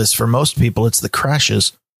appeal is for most people. It's the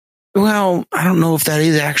crashes. Well, I don't know if that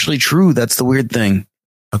is actually true. That's the weird thing.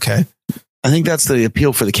 Okay. I think that's the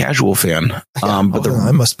appeal for the casual fan. Yeah, but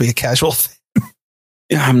I must be a casual fan.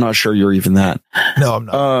 Yeah, I'm not sure you're even that. No, I'm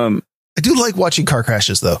not. I do like watching car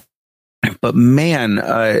crashes, though. But man,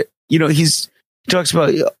 he talks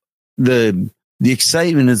about the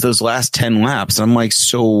excitement is those last 10 laps. I'm like,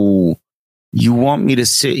 so you want me to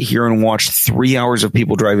sit here and watch 3 hours of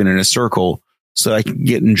people driving in a circle so I can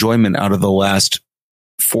get enjoyment out of the last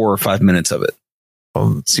 4 or 5 minutes of it?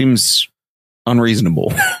 It seems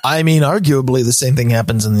unreasonable. I mean, arguably the same thing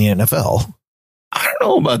happens in the NFL. I don't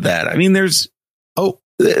know about that. I mean, there's...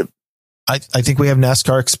 I think we have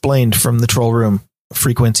NASCAR explained from the troll room.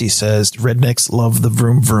 Frequency says rednecks love the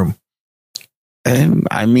vroom vroom.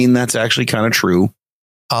 I mean, that's actually kind of true.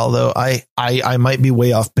 Although I might be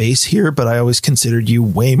way off base here, but I always considered you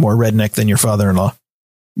way more redneck than your father-in-law.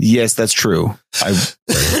 Yes, that's true. I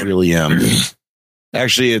really am.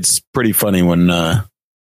 Actually, it's pretty funny when,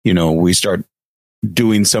 we start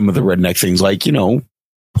doing some of the redneck things like,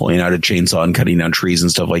 pulling out a chainsaw and cutting down trees and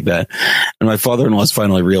stuff like that. And my father-in-law is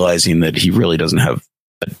finally realizing that he really doesn't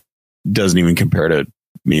even compare to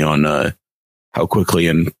me on how quickly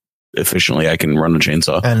and efficiently I can run a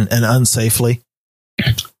chainsaw. And unsafely.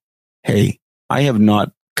 Hey, I have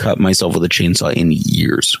not cut myself with a chainsaw in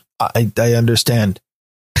years. I understand.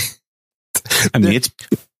 I mean,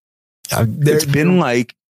 it's been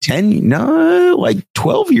like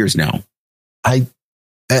 12 years now.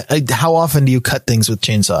 How often do you cut things with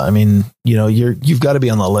chainsaw? I mean, you've got to be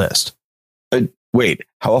on the list. Wait,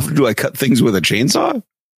 how often do I cut things with a chainsaw?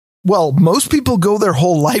 Well, most people go their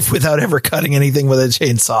whole life without ever cutting anything with a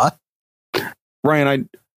chainsaw. Ryan,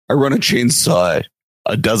 I run a chainsaw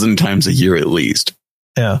a dozen times a year at least.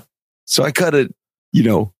 Yeah. So I cut it,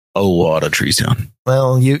 a lot of trees down.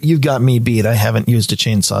 Well, you've got me beat. I haven't used a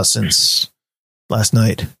chainsaw since last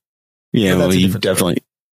night. Yeah, well, you've definitely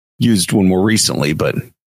used one more recently, but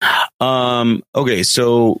okay,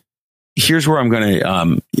 so here's where I'm going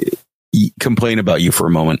to complain about you for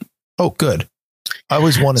a moment. Oh, good. I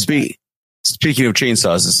always wanted. Speaking of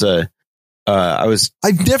chainsaws, it's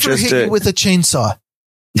I've never hit you with a chainsaw.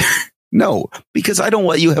 No, because I don't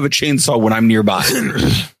let you have a chainsaw when I'm nearby.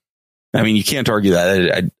 I mean, you can't argue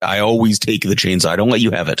that. I always take the chainsaw. I don't let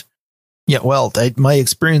you have it. Yeah, well, my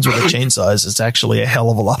experience with a chainsaw is it's actually a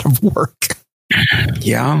hell of a lot of work.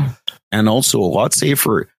 Yeah, and also a lot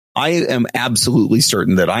safer. I am absolutely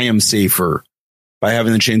certain that I am safer by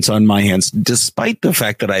having the chainsaw in my hands, despite the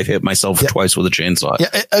fact that I've hit myself twice with a chainsaw.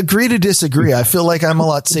 Yeah, agree to disagree. I feel like I'm a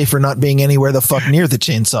lot safer not being anywhere the fuck near the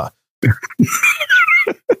chainsaw.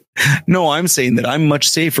 No, I'm saying that I'm much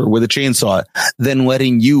safer with a chainsaw than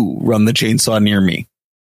letting you run the chainsaw near me.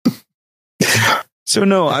 So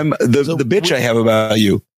no, I'm the bitch I have about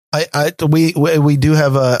you. We do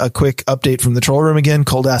have a quick update from the troll room again.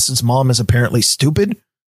 Cold Acid's mom is apparently stupid.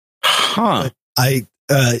 Huh.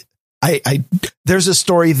 There's a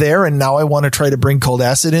story there, and now I want to try to bring Cold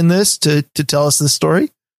Acid in this to tell us this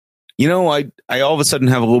story. I all of a sudden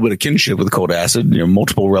have a little bit of kinship with Cold Acid.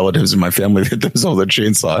 Multiple relatives in my family hit themselves with a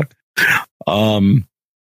chainsaw.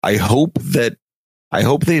 I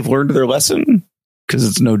hope they've learned their lesson, because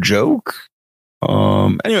it's no joke.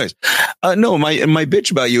 Anyways, no, my bitch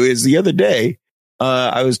about you is the other day,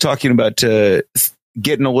 I was talking about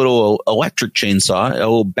getting a little electric chainsaw, a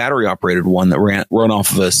little battery operated one that run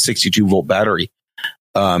off of a 62 volt battery.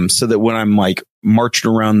 So that when I'm like marching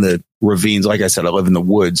around the ravines, like I said, I live in the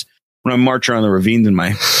woods. When I'm marching around the ravines in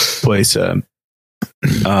my place, when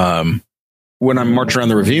I'm marching around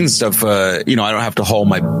the ravines stuff, I don't have to haul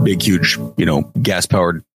my big, huge, gas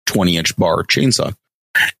powered 20-inch bar chainsaw.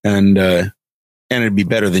 And it'd be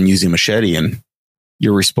better than using a machete. And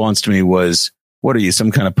your response to me was, what are you, some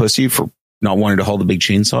kind of pussy for not wanting to haul the big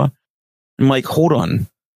chainsaw? I'm like, hold on.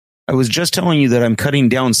 I was just telling you that I'm cutting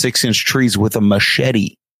down 6-inch trees with a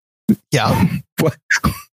machete. Yeah.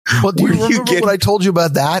 Well, do you remember what I told you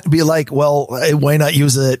about that? Be like, well, why not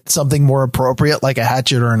use something more appropriate, like a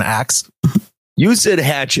hatchet or an axe? You said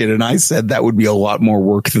hatchet, and I said that would be a lot more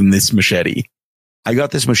work than this machete. I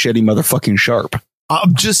got this machete motherfucking sharp.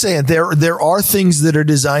 I'm just saying there are things that are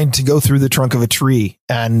designed to go through the trunk of a tree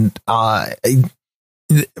and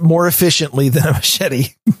more efficiently than a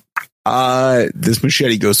machete. This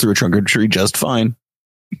machete goes through a trunk of a tree just fine.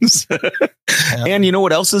 And you know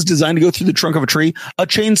what else is designed to go through the trunk of a tree? A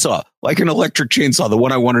chainsaw, like an electric chainsaw, the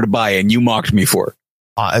one I wanted to buy, and you mocked me for.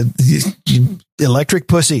 Electric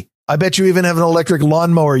pussy. I bet you even have an electric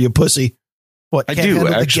lawnmower, you pussy. What? I do,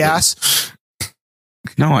 actually. The gas?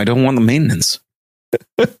 No, I don't want the maintenance.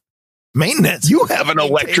 Maintenance? You have an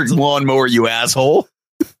electric lawnmower, you asshole.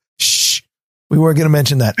 Shh. We weren't going to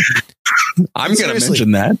mention that. I'm going to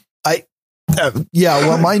mention that.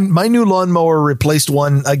 Well, my new lawnmower replaced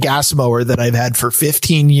a gas mower that I've had for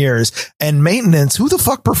 15 years. And maintenance, who the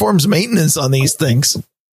fuck performs maintenance on these things?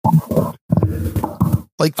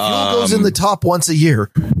 Like, fuel goes in the top once a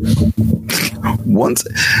year.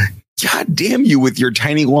 God damn you with your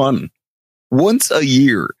tiny lawn. Once a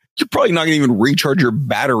year. You're probably not going to even recharge your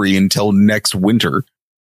battery until next winter.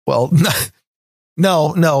 Well,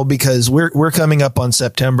 No, because we're coming up on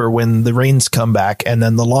September when the rains come back and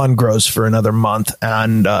then the lawn grows for another month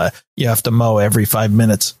and you have to mow every 5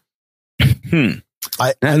 minutes.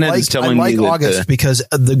 I like August because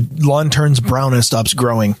the lawn turns brown and stops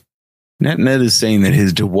growing. Ned is saying that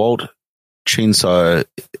his DeWalt chainsaw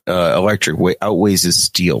electric outweighs his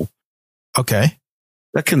steel. Okay.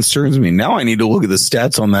 That concerns me. Now I need to look at the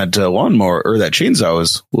stats on that lawnmower or that chainsaw I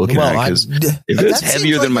was looking at. Because if it's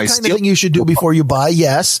heavier than my steel, thing you should do before you buy.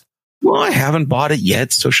 Yes. Well, I haven't bought it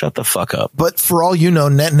yet, so shut the fuck up. But for all you know,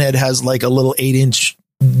 NetNed has like a little 8-inch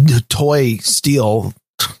toy steel.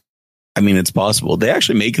 I mean, it's possible. They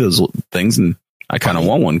actually make those things, and I kind of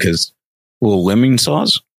want one because little limbing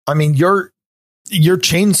saws. I mean, your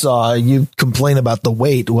chainsaw, you complain about the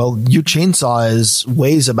weight. Well, your chainsaw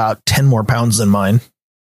weighs about 10 more pounds than mine.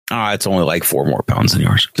 It's only like 4 more pounds than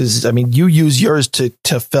yours. Because, I mean, you use yours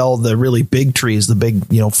to fell the really big trees, the big,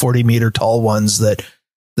 40-meter tall ones that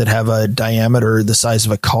have a diameter the size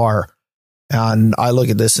of a car. And I look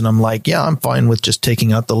at this and I'm like, yeah, I'm fine with just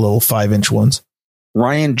taking out the little 5-inch ones.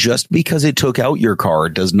 Ryan, just because it took out your car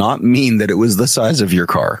does not mean that it was the size of your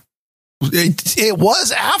car. It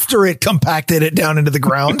was after it compacted it down into the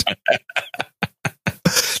ground.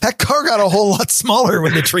 That car got a whole lot smaller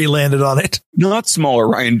when the tree landed on it. Not smaller,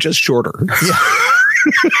 Ryan, just shorter.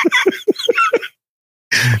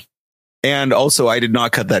 Yeah. And also, I did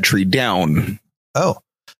not cut that tree down. Oh,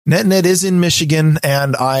 NetNet is in Michigan,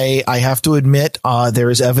 and I have to admit, there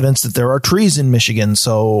is evidence that there are trees in Michigan,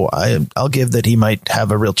 so I'll give that he might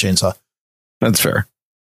have a real chainsaw. That's fair.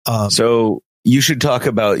 So you should talk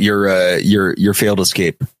about your failed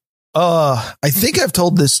escape. I think I've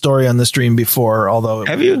told this story on the stream before, although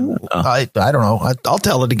have you? I don't know. I'll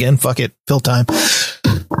tell it again. Fuck it. Fill time.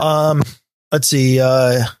 Let's see.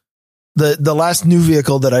 The last new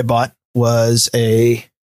vehicle that I bought was a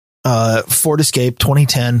Ford Escape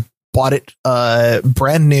 2010. Bought it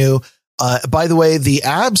brand new. By the way, the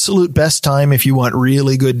absolute best time if you want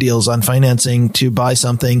really good deals on financing to buy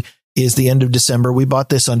something is the end of December. We bought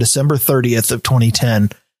this on December 30th of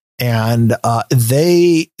 2010. And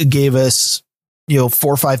they gave us, $4,000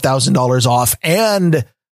 or $5,000 off and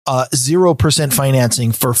 0%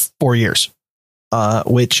 financing for 4 years,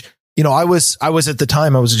 which, I was at the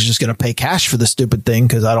time I was just going to pay cash for the stupid thing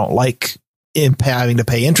because I don't like having to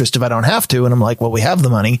pay interest if I don't have to. And I'm like, well, we have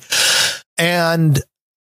the money. And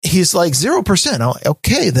he's like 0%.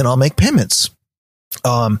 Okay, then I'll make payments.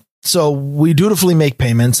 So we dutifully make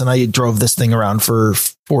payments, and I drove this thing around for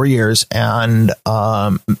 4 years and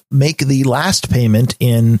make the last payment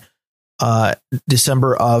in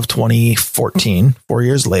December of 2014, 4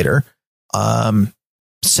 years later.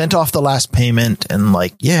 Sent off the last payment and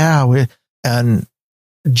and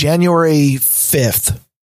January 5th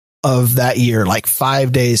of that year, like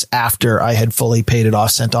 5 days after I had fully paid it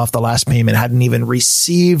off, sent off the last payment, hadn't even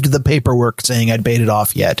received the paperwork saying I'd paid it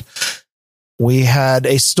off yet. We had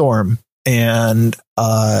a storm and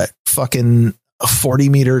fucking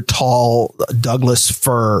 40-meter tall Douglas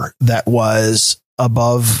fir that was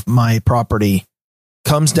above my property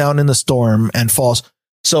comes down in the storm and falls.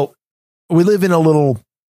 So we live in a little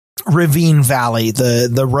ravine valley.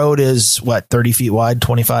 The road is 30 feet wide,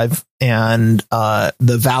 25, and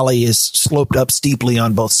the valley is sloped up steeply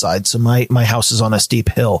on both sides. So my house is on a steep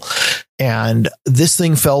hill, and this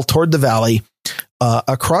thing fell toward the valley.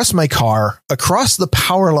 Across my car, across the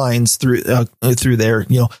power lines through there,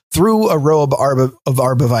 through a row of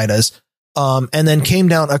arborvitaes, and then came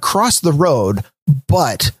down across the road.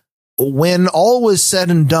 But when all was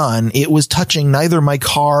said and done, it was touching neither my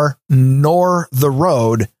car nor the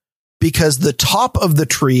road because the top of the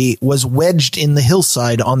tree was wedged in the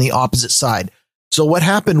hillside on the opposite side. So what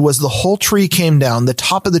happened was the whole tree came down, the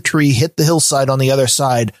top of the tree hit the hillside on the other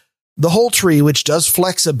side. The whole tree, which does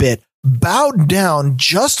flex a bit, bowed down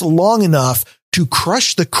just long enough to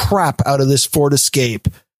crush the crap out of this Ford Escape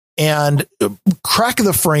and crack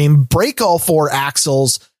the frame, break all 4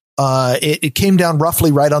 axles. It came down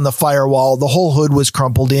roughly right on the firewall. The whole hood was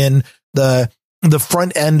crumpled in. The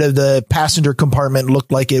front end of the passenger compartment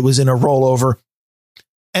looked like it was in a rollover.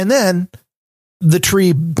 And then the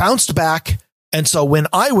tree bounced back. And so when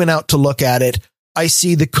I went out to look at it, I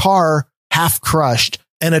see the car half crushed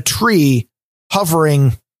and a tree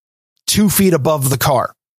hovering 2 feet above the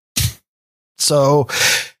car. So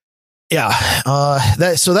yeah,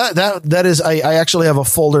 that is, I actually have a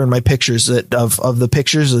folder in my pictures of the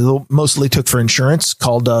pictures that mostly took for insurance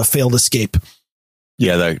called failed escape.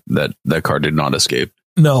 Yeah, that car did not escape.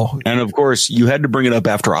 No. And of course you had to bring it up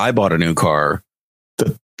after I bought a new car.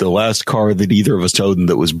 The last car that either of us owned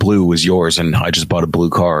that was blue was yours. And I just bought a blue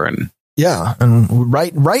car. And yeah. And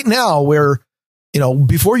right now we're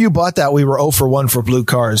before you bought that, we were 0 for 1 for blue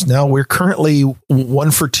cars. Now we're currently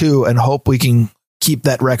 1 for 2 and hope we can keep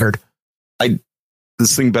that record.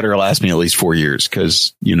 This thing better last me at least 4 years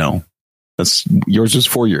because, that's yours was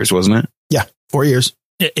 4 years, wasn't it? Yeah, 4 years.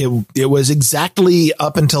 It was exactly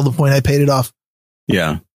up until the point I paid it off.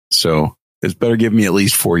 Yeah. So it's better give me at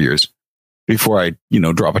least 4 years before I,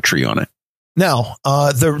 drop a tree on it. Now,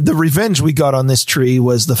 the revenge we got on this tree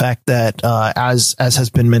was the fact that, as has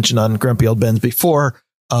been mentioned on Grumpy Old Ben's before,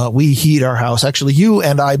 we heat our house. Actually, you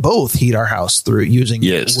and I both heat our house through using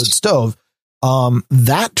a wood stove.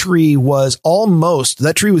 That tree was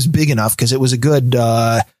big enough because it was a good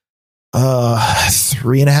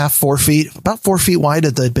 3.5, 4 feet, about 4 feet wide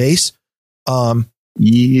at the base.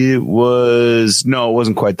 It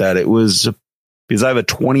wasn't quite that. It was because I have a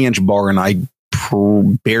 20-inch bar and I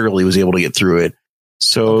barely was able to get through it.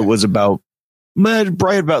 So It was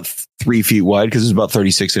probably about 3 feet wide because it's about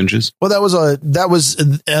 36 inches. Well, you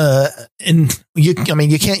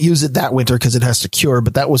can't use it that winter because it has to cure,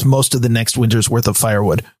 but that was most of the next winter's worth of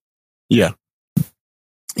firewood. Yeah.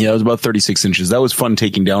 Yeah, it was about 36 inches. That was fun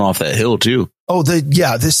taking down off that hill too. Oh,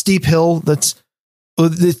 this steep hill. The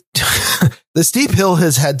steep hill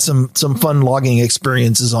has had some fun logging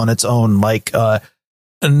experiences on its own, like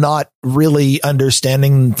not really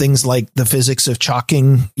understanding things like the physics of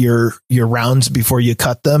chalking your rounds before you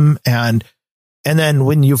cut them. And then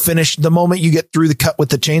when you finish, the moment you get through the cut with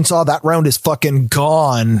the chainsaw, that round is fucking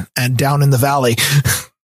gone and down in the valley.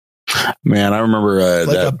 Man, I remember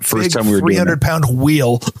that first time we were doing 300-pound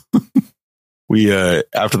wheel. We,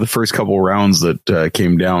 after the first couple rounds that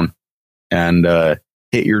came down and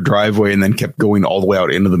hit your driveway and then kept going all the way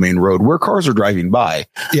out into the main road where cars are driving by.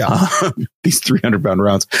 Yeah. These 300-pound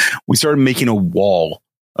rounds. We started making a wall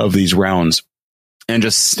of these rounds and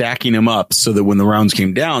just stacking them up so that when the rounds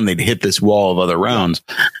came down, they'd hit this wall of other rounds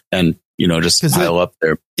and, just pile up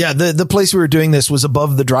there. Yeah. The place we were doing this was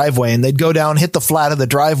above the driveway and they'd go down, hit the flat of the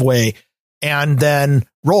driveway and then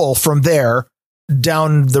roll from there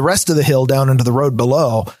down the rest of the hill, down into the road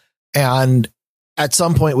below. And at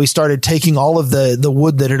some point we started taking all of the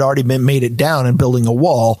wood that had already been made it down and building a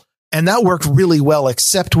wall. And that worked really well,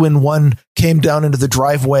 except when one came down into the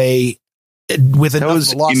driveway with enough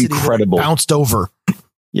velocity incredible. That it bounced over.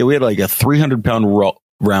 Yeah, we had like a 300-pound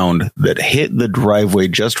round that hit the driveway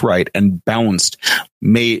just right and bounced,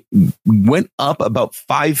 went up about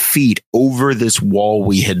 5 feet over this wall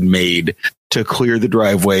we had made to clear the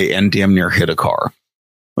driveway and damn near hit a car.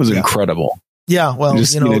 It was incredible. Yeah, well,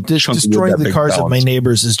 destroying the cars of my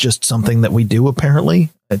neighbors is just something that we do,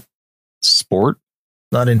 apparently. Sport?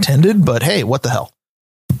 Not intended, but hey, what the hell?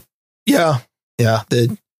 Yeah.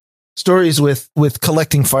 The stories with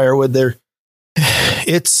collecting firewood,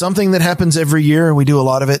 it's something that happens every year, and we do a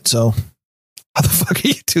lot of it, so how the fuck are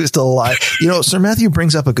you two still alive? Sir Matthew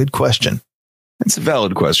brings up a good question. It's a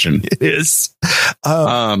valid question. It is.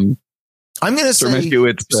 I'm going to say Matthew,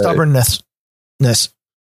 it's stubbornness.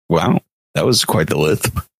 Wow. That was quite the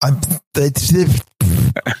lisp.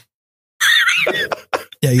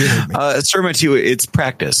 Yeah, you heard me. Sir Matthew, it's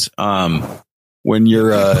practice. When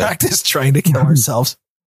you're practice trying to kill ourselves,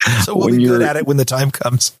 so we'll be good at it when the time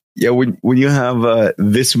comes. Yeah, when you have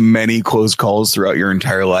this many close calls throughout your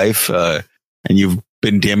entire life, and you've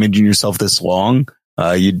been damaging yourself this long,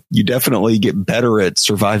 you definitely get better at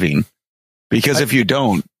surviving. Because if you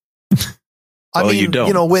don't, you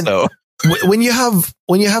don't. When you have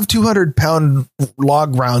 200-pound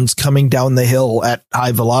log rounds coming down the hill at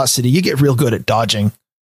high velocity, you get real good at dodging.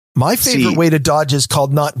 My favorite way to dodge is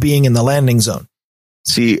called not being in the landing zone.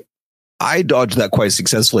 See, I dodged that quite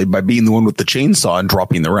successfully by being the one with the chainsaw and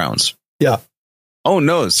dropping the rounds. Yeah. Oh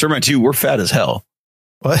no, Sir Matthew, we're fat as hell.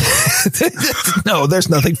 What? No, there's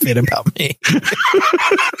nothing fit about me.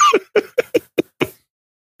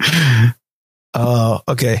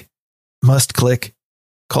 Okay. Must click.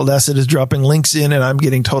 Cold Acid is dropping links in and I'm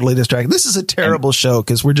getting totally distracted. This is a terrible show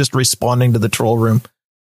because we're just responding to the troll room.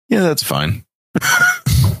 Yeah, that's fine.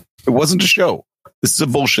 It wasn't a show. This is a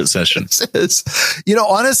bullshit session.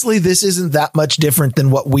 Honestly, this isn't that much different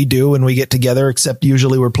than what we do when we get together, except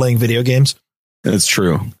usually we're playing video games. That's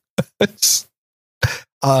true.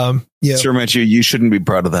 Yeah. Sir Matthew, you shouldn't be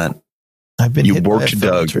proud of that. I've been worked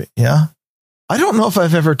Doug. Yeah. I don't know if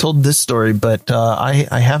I've ever told this story, but I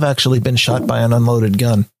have actually been shot by an unloaded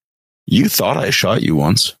gun. You thought I shot you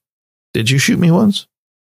once. Did you shoot me once?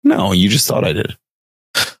 No, you just thought I did.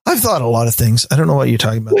 I've thought a lot of things. I don't know what you're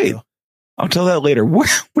talking about. Wait, I'll tell that later. What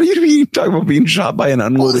do you mean talking about being shot by an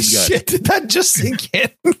unloaded gun? Shit, did that just sink in?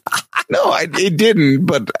 No, it didn't,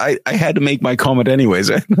 but I had to make my comment anyways.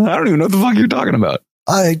 I don't even know what the fuck you're talking about.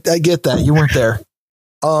 I get that. You weren't there.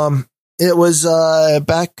 it was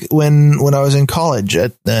back when I was in college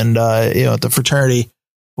at the fraternity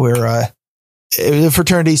where the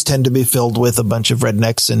fraternities tend to be filled with a bunch of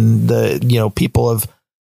rednecks and people of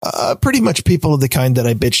pretty much people of the kind that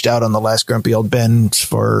I bitched out on the last Grumpy Old Ben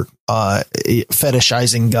for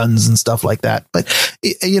fetishizing guns and stuff like that. But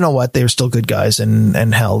you know what? They were still good guys,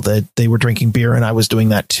 and hell, that they were drinking beer and I was doing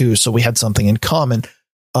that too. So we had something in common.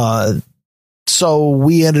 So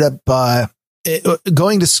we ended up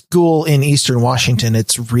going to school in Eastern Washington.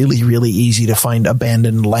 It's really, really easy to find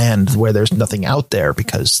abandoned land where there's nothing out there,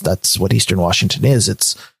 because that's what Eastern Washington is.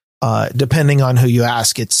 It's depending on who you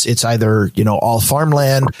ask, it's either, all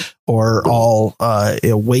farmland or all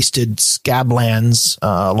wasted scab lands.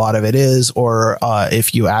 A lot of it is, or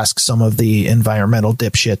if you ask some of the environmental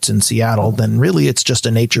dipshits in Seattle, then really it's just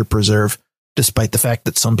a nature preserve, despite the fact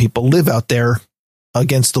that some people live out there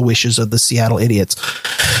against the wishes of the Seattle idiots.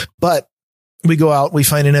 But we go out, we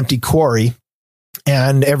find an empty quarry,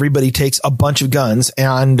 and everybody takes a bunch of guns.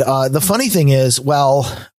 And the funny thing is,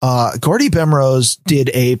 Gordy Bemrose did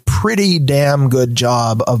a pretty damn good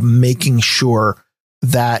job of making sure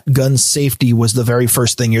that gun safety was the very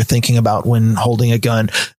first thing you're thinking about when holding a gun.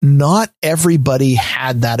 Not everybody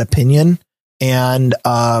had that opinion. And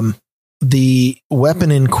the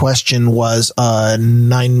weapon in question was a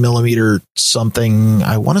 9mm something.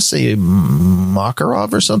 I want to say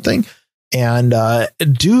Makarov or something. And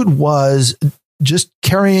dude was just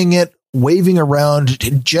carrying it, waving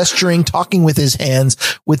around, gesturing, talking with his hands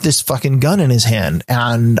with this fucking gun in his hand.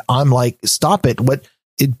 And I'm like, stop it.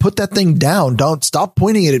 Put that thing down. Don't stop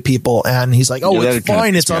pointing it at people. And he's like, it's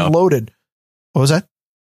fine. It's unloaded. What was that?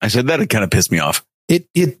 I said that it kind of pissed me off. It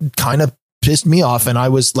kind of pissed me off. And I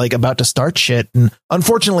was like about to start shit. And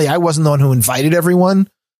unfortunately, I wasn't the one who invited everyone.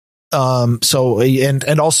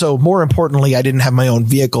 And also more importantly, I didn't have my own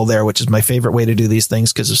vehicle there, which is my favorite way to do these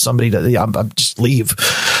things. Cause if somebody does, I'm just leave.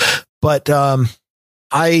 But,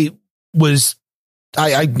 I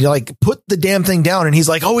like put the damn thing down and he's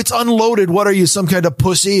like, oh, it's unloaded. What are you, some kind of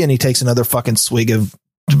pussy? And he takes another fucking swig of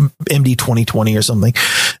MD 2020 or something.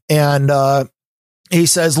 And, he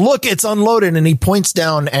says, look, it's unloaded. And he points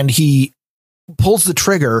down and he pulls the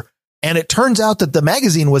trigger. And it turns out that the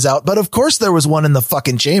magazine was out, but of course there was one in the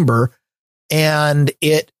fucking chamber, and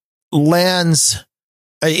it lands.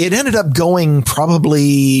 It ended up going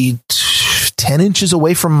probably 10 inches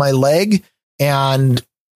away from my leg and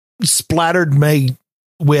splattered me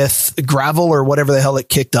with gravel or whatever the hell it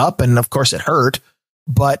kicked up. And of course it hurt,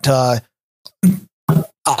 but,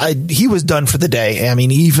 he was done for the day. I mean,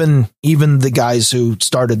 even the guys who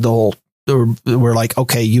started the whole, we're like,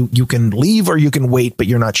 okay, you can leave or you can wait, but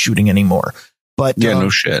you're not shooting anymore. But yeah, no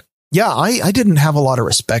shit. Yeah, I didn't have a lot of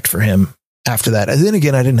respect for him after that. And then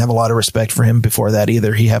again, I didn't have a lot of respect for him before that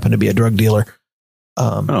either. He happened to be a drug dealer.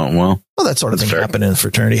 Well, that sort of thing happened in the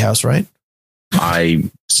fraternity house, right? I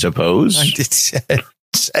suppose. I did say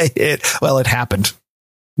it. Well, it happened.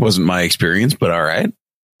 Wasn't my experience, but all right.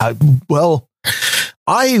 I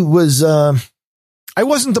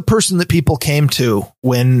wasn't the person that people came to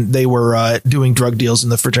when they were doing drug deals in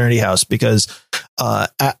the fraternity house, because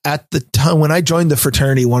at the time when I joined the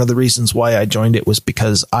fraternity, one of the reasons why I joined it was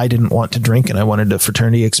because I didn't want to drink and I wanted a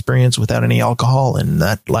fraternity experience without any alcohol. And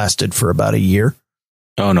that lasted for about a year.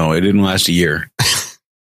 Oh, no, it didn't last a year.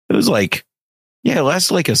 It was like, it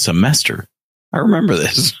lasted like a semester. I remember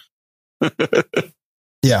this.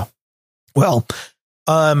 Yeah. Well,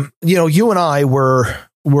 you and I were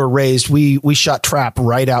raised, we shot trap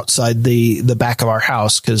right outside the back of our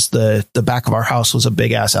house, because the back of our house was a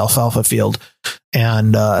big ass alfalfa field,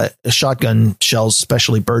 and shotgun shells,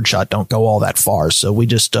 especially birdshot, don't go all that far. So we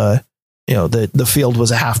just the field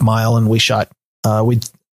was a half mile, and we we'd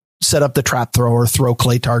set up the trap thrower, throw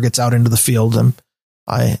clay targets out into the field. And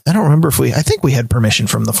I don't remember I think we had permission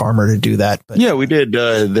from the farmer to do that. But yeah, we did.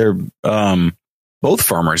 They're both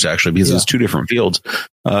farmers, actually, because it's two different fields.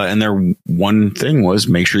 And their one thing was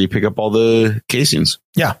make sure you pick up all the casings.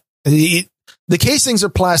 Yeah. The casings are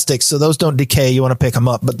plastic, so those don't decay. You want to pick them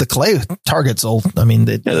up. But the clay targets,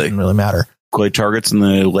 it didn't really matter. Clay targets and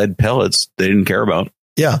the lead pellets, they didn't care about.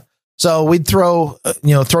 Yeah. So we'd throw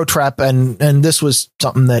trap. And this was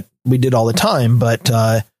something that we did all the time. But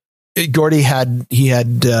Gordy had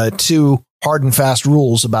two hard and fast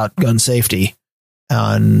rules about gun safety.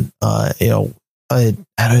 And,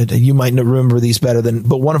 you might remember these better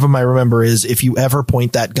but one of them I remember is, if you ever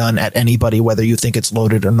point that gun at anybody, whether you think it's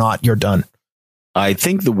loaded or not, you're done. I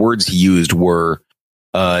think the words he used were,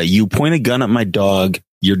 you point a gun at my dog,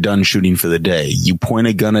 you're done shooting for the day. You point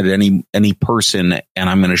a gun at any person, and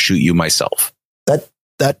I'm going to shoot you myself.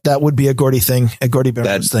 That would be a Gordy thing, a Gordy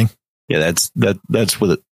Bemrose thing. Yeah, that's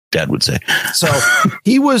what Dad would say. So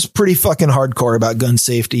he was pretty fucking hardcore about gun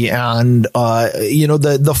safety, and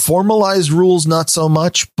the formalized rules not so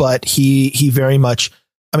much, but he very much.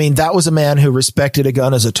 I mean, that was a man who respected a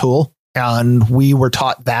gun as a tool, and we were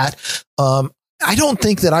taught that. I don't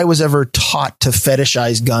think that I was ever taught to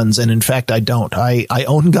fetishize guns, and in fact, I don't. I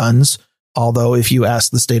own guns, although if you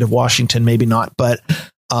ask the state of Washington, maybe not. But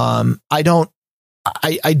I don't.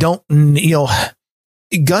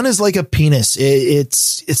 Gun is like a penis.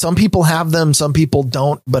 It's some people have them, some people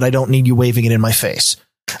don't, but I don't need you waving it in my face.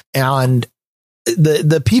 And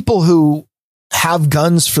the people who have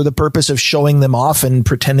guns for the purpose of showing them off and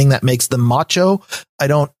pretending that makes them macho, I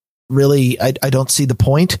don't see the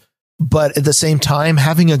point. But at the same time,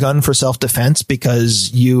 having a gun for self-defense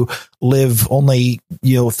because you live only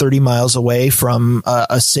 30 miles away from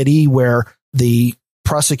a city where the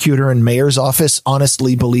prosecutor and mayor's office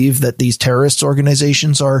honestly believe that these terrorist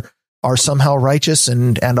organizations are somehow righteous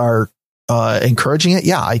and are encouraging it.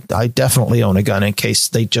 Yeah, I definitely own a gun in case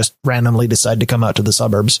they just randomly decide to come out to the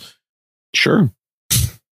suburbs. Sure.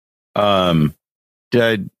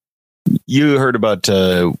 You heard about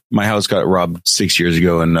my house got robbed 6 years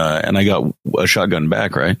ago, and I got a shotgun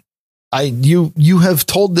back, right? You have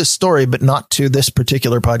told this story, but not to this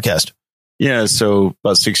particular podcast. Yeah, so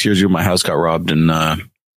about 6 years ago, my house got robbed and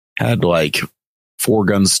had like 4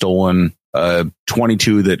 guns stolen,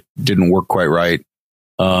 22 that didn't work quite right,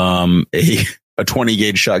 a 20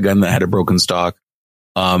 gauge shotgun that had a broken stock,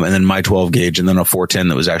 and then my 12 gauge, and then a 410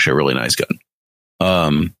 that was actually a really nice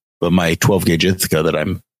gun. But my 12 gauge Ithaca that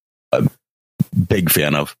I'm a big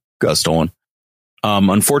fan of got stolen.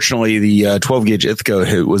 Unfortunately, the 12 gauge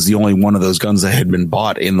Ithaca was the only one of those guns that had been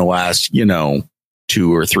bought in the last,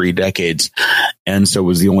 2 or 3 decades. And so it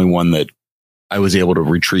was the only one that I was able to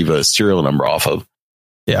retrieve a serial number off of.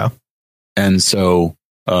 Yeah. And so,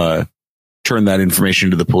 turned that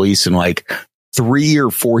information to the police, and like 3 or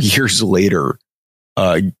 4 years later,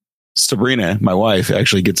 Sabrina, my wife,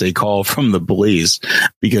 actually gets a call from the police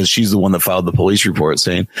because she's the one that filed the police report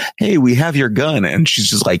saying, "Hey, we have your gun." And she's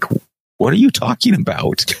just like, "What are you talking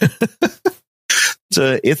about?" It's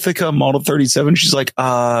a Ithaca Model 37. She's like,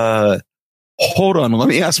 hold on, let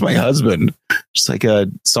me ask my husband. She's like,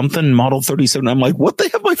 something Model 37. I'm like, what? They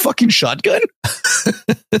have my fucking shotgun?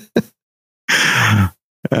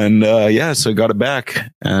 And so I got it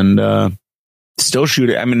back and still shoot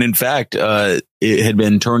it. I mean, in fact, it had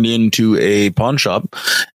been turned into a pawn shop,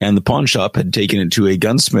 and the pawn shop had taken it to a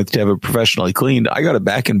gunsmith to have it professionally cleaned. I got it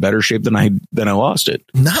back in better shape than I lost it.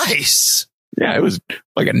 Nice. Yeah, it was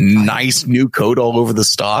like a nice new coat all over the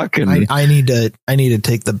stock. And I need to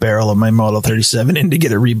take the barrel of my Model 37 in to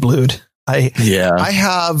get it reblued. I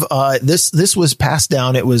have this was passed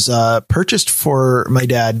down. It was purchased for my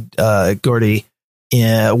dad, Gordy,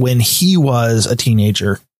 when he was a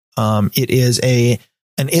teenager. It is an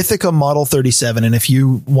Ithaca Model 37, and if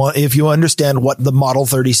you understand what the Model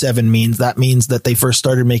 37 means, that means that they first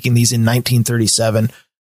started making these in 1937.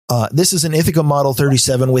 This is an Ithaca Model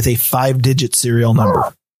 37 with a 5-digit serial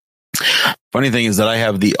number. Funny thing is that I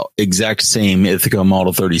have the exact same Ithaca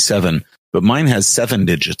Model 37, but mine has 7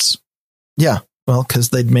 digits. Yeah, well, because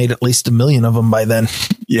they'd made at least 1 million of them by then.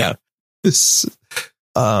 Yeah. This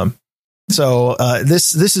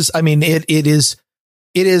is, I mean, it is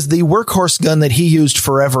the workhorse gun that he used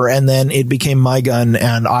forever, and then it became my gun,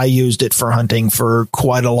 and I used it for hunting for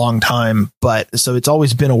quite a long time. But so it's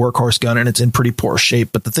always been a workhorse gun, and it's in pretty poor shape.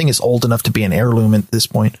 But the thing is old enough to be an heirloom at this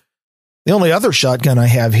point. The only other shotgun I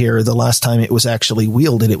have here, the last time it was actually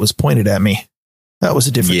wielded, it was pointed at me. That was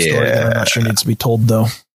a different story that I'm not sure needs to be told, though.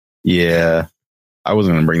 Yeah, I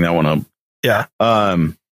wasn't going to bring that one up. Yeah.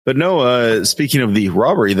 But no, speaking of the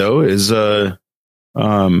robbery, though, is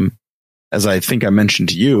as I think I mentioned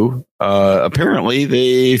to you, apparently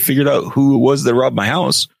they figured out who it was that robbed my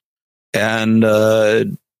house. And, by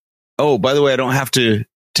the way, I don't have to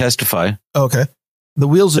testify. Okay. The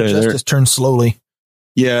wheels of justice turn slowly.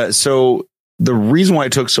 Yeah. So the reason why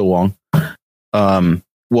it took so long,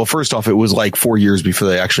 well, first off, it was like 4 years before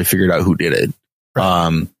they actually figured out who did it.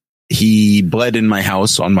 Right. He bled in my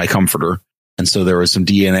house on my comforter. And so there was some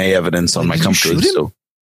DNA evidence on my comforter. So,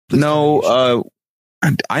 no,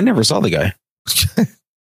 I never saw the guy.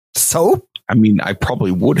 So? I mean, I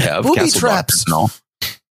probably would have. Booby traps. And all.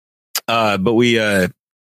 But we,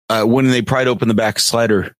 when they pried open the back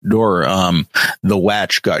slider door, the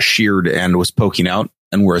latch got sheared and was poking out,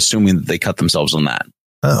 and we're assuming that they cut themselves on that.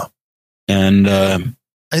 Oh. And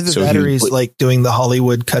either so that or he's like doing the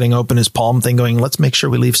Hollywood cutting open his palm thing, going, let's make sure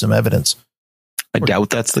we leave some evidence. I doubt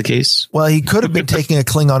that's the case. Well, he could have been taking a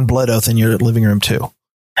Klingon blood oath in your living room too.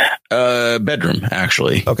 Bedroom,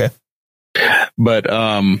 actually. Okay. But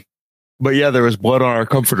yeah, there was blood on our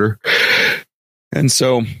comforter. And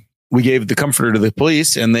so we gave the comforter to the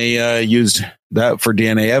police, and they used that for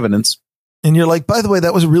DNA evidence. And you're like, by the way,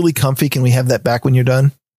 that was really comfy. Can we have that back when you're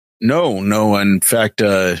done? No. In fact,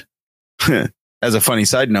 as a funny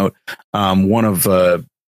side note, one of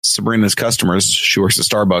Sabrina's customers, she works at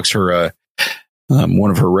Starbucks, her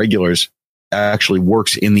one of her regulars actually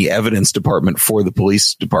works in the evidence department for the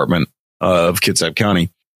police department of Kitsap County.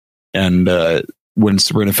 And when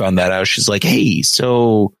Sabrina found that out, she's like, hey,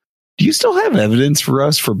 so do you still have evidence for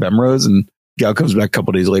us for Bemrose? And Gal comes back a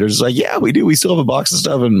couple days later. She's like, yeah, we do. We still have a box of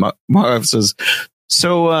stuff. And my wife says,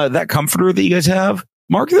 so that comforter that you guys have,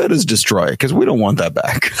 mark that as destroy, because we don't want that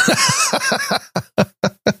back.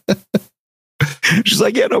 She's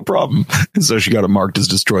like, yeah, no problem. And so she got it marked as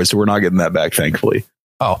destroy. So we're not getting that back, thankfully.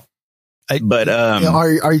 Oh, but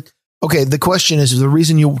okay. The question is the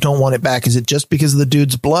reason you don't want it back. Is it just because of the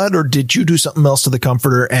dude's blood, or did you do something else to the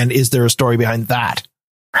comforter? And is there a story behind that?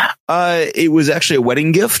 It was actually a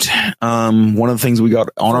wedding gift. One of the things we got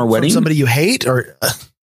on our wedding. Somebody you hate, or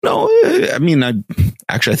no? I mean, I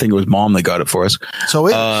think it was Mom that got it for us. So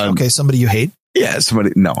okay, somebody you hate? Yeah,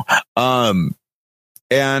 somebody. No.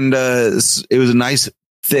 And it was a nice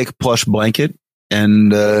thick plush blanket,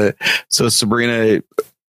 and so Sabrina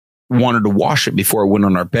wanted to wash it before it went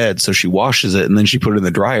on our bed, so she washes it and then she put it in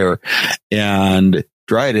the dryer and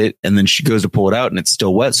dried it, and then she goes to pull it out and it's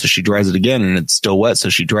still wet, so she dries it again, and it's still wet, so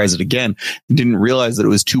she dries it again. Didn't realize that it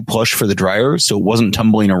was too plush for the dryer, so it wasn't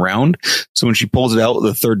tumbling around. So when she pulls it out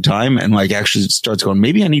the third time and like actually starts going,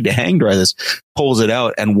 maybe I need to hang dry this, pulls it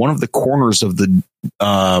out, and one of the corners of the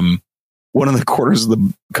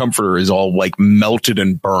comforter is all like melted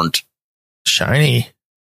and burnt, shiny.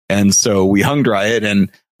 And so we hung dry it, and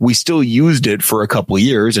we still used it for a couple of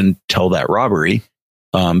years until that robbery,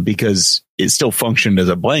 because it still functioned as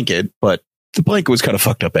a blanket, but the blanket was kind of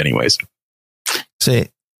fucked up anyways. See,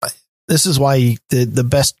 this is why the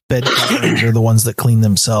best bed covers are the ones that clean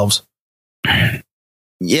themselves.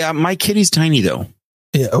 Yeah, my kitty's tiny though.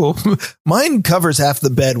 Yeah, mine covers half the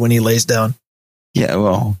bed when he lays down. Yeah,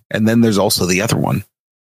 well, and then there's also the other one.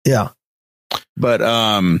 Yeah. But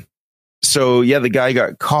so yeah, the guy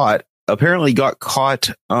apparently got caught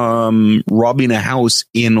robbing a house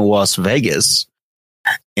in Las Vegas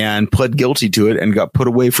and pled guilty to it and got put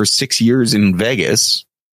away for 6 years in Vegas.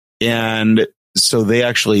 And so they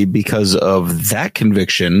actually, because of that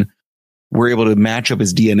conviction, were able to match up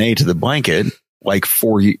his DNA to the blanket like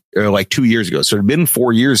 2 years ago. So it had been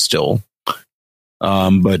 4 years still.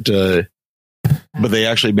 But they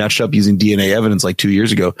actually matched up using DNA evidence like 2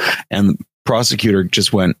 years ago. And the prosecutor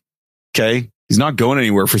just went, okay, he's not going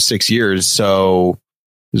anywhere for 6 years, so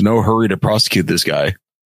there's no hurry to prosecute this guy.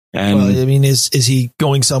 And well, I mean, is he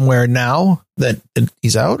going somewhere now that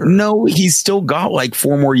he's out? Or? No, he's still got like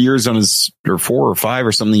 4 more years on his, or 4 or 5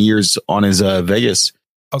 or something years on his Vegas.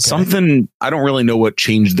 Okay. Something, I don't really know what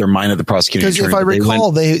changed their mind at the prosecuting attorney. Because if I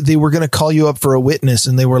recall, they were going to call you up for a witness,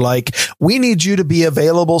 and they were like, we need you to be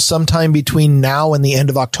available sometime between now and the end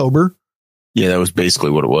of October. Yeah, that was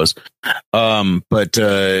basically what it was. But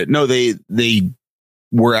no, they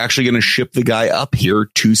were actually going to ship the guy up here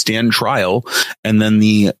to stand trial, and then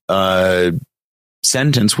the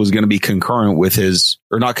sentence was going to be concurrent with his,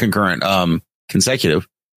 or not concurrent, consecutive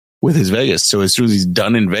with his Vegas. So as soon as he's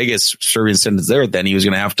done in Vegas serving sentence there, then he was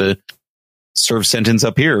going to have to serve sentence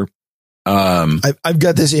up here. I've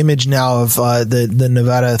got this image now of the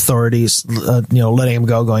Nevada authorities, letting him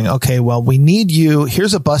go, going, okay, well, we need you.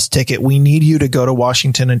 Here's a bus ticket. We need you to go to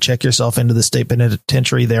Washington and check yourself into the state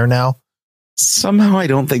penitentiary there now. Somehow, I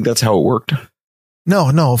don't think that's how it worked.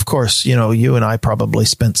 No, of course, you and I probably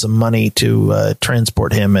spent some money to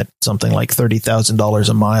transport him at something like $30,000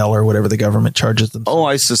 a mile or whatever the government charges them. Oh,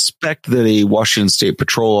 I suspect that a Washington State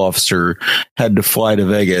patrol officer had to fly to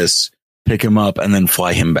Vegas, pick him up, and then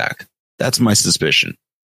fly him back. That's my suspicion.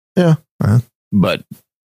 Yeah. But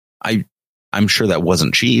I'm sure that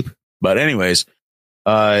wasn't cheap. But anyways,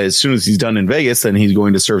 as soon as he's done in Vegas, then he's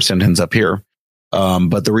going to serve sentence up here.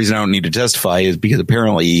 But the reason I don't need to testify is because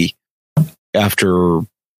apparently after,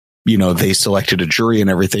 they selected a jury and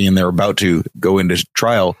everything, and they're about to go into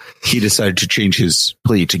trial, he decided to change his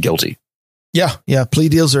plea to guilty. Yeah. Plea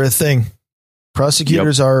deals are a thing.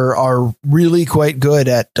 Prosecutors are really quite good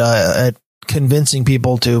at convincing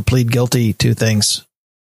people to plead guilty to things,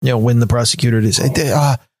 when the prosecutor is,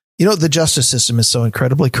 the justice system is so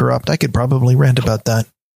incredibly corrupt. I could probably rant about that.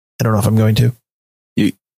 I don't know if I'm going to.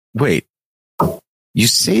 Wait, you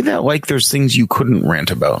say that like there's things you couldn't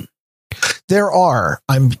rant about. There are.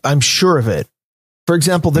 I'm sure of it. For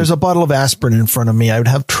example, there's a bottle of aspirin in front of me. I would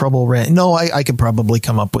have trouble ranting. No, I could probably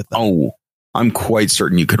come up with that. Oh, I'm quite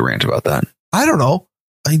certain you could rant about that. I don't know.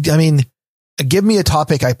 I mean, give me a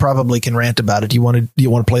topic. I probably can rant about it. Do you want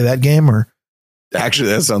to play that game or? Actually,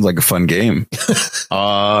 that sounds like a fun game.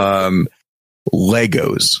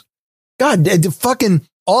 Legos. God, fucking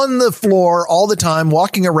on the floor all the time,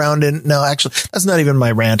 walking around. And no, actually, that's not even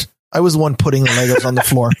my rant. I was the one putting the Legos on the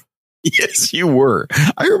floor. Yes, you were.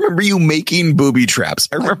 I remember you making booby traps.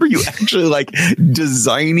 I remember you actually like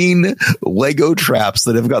designing Lego traps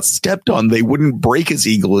that have got stepped on. They wouldn't break as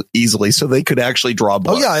easily, so they could actually draw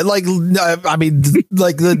blood. Oh yeah, I mean,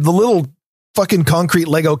 like the little fucking concrete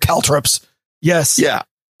Lego caltrops. Yes. Yeah.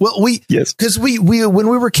 Well, because we when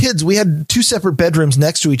we were kids, we had 2 separate bedrooms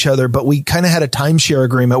next to each other, but we kind of had a timeshare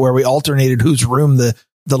agreement where we alternated whose room the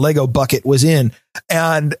Lego bucket was in.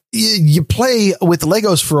 And you play with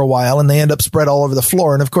Legos for a while and they end up spread all over the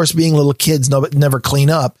floor. And of course, being little kids, never clean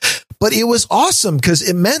up. But it was awesome because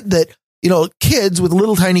it meant that, kids with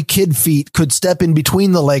little tiny kid feet could step in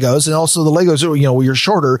between the Legos. And also the Legos are, you're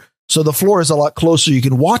shorter. So the floor is a lot closer. You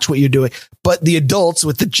can watch what you're doing. But the adults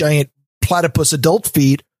with the giant platypus adult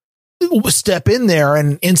feet step in there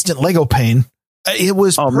and instant Lego pain. It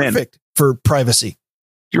was perfect for privacy.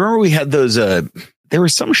 Do you remember we had those, there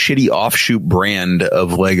was some shitty offshoot brand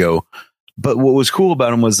of Lego, but what was cool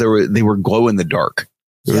about them was they were glow in the dark.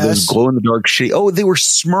 There were those glow in the dark shitty. Oh, they were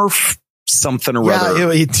Smurf something or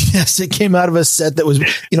other. Yes, it came out of a set that was,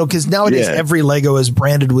 because nowadays every Lego is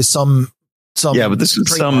branded with some. Yeah, but this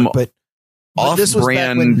was some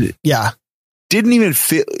off-brand. Didn't even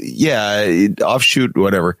fit. Yeah, offshoot,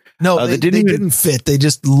 whatever. No, they didn't fit. They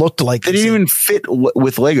just looked like they didn't even fit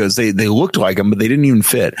with Legos. They looked like them, but they didn't even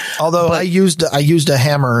fit. Although I used a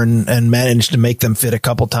hammer and managed to make them fit a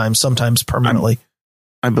couple times, sometimes permanently.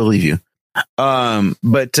 I believe you.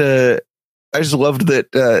 But I just loved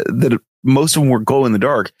that most of them were glow in the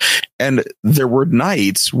dark, and there were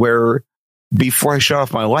nights where before I shut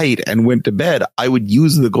off my light and went to bed, I would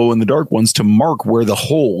use the glow in the dark ones to mark where the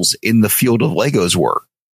holes in the field of Legos were.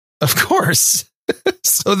 Of course.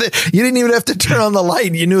 So that you didn't even have to turn on the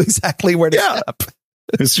light. You knew exactly where to step.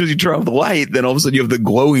 As soon as you turn off the light, then all of a sudden you have the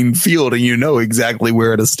glowing field and you know exactly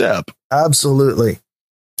where to step. Absolutely.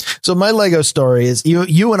 So my Lego story is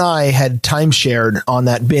you and I had time shared on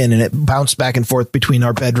that bin and it bounced back and forth between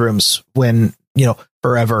our bedrooms when,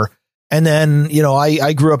 forever. And then,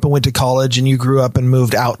 I grew up and went to college and you grew up and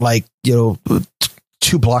moved out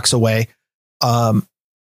 2 blocks away.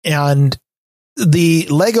 And the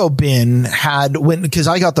Lego bin because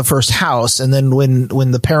I got the first house. And then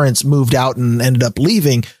when the parents moved out and ended up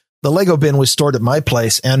leaving, the Lego bin was stored at my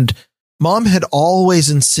place. And Mom had always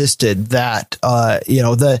insisted that,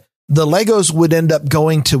 the Legos would end up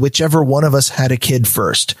going to whichever one of us had a kid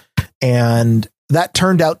first. And that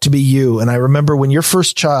turned out to be you. And I remember when your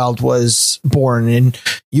first child was born and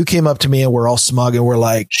you came up to me and we're all smug and we're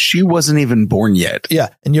like, she wasn't even born yet. Yeah.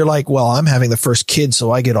 And you're like, well, I'm having the first kid,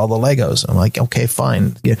 so I get all the Legos. I'm like, okay,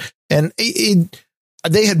 fine. Yeah. And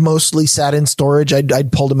they had mostly sat in storage.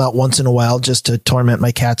 I'd pulled them out once in a while just to torment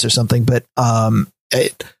my cats or something. But the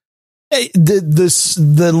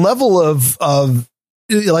level of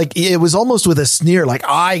it was almost with a sneer, like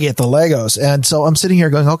I get the Legos. And so I'm sitting here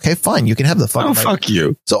going, okay, fine. You can have the fucking Legos. Fuck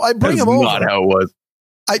you. So I bring them over. Not how it was.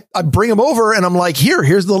 I bring them over and I'm like,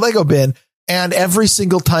 here's the Lego bin. And every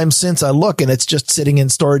single time since I look and it's just sitting in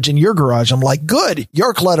storage in your garage, I'm like, good,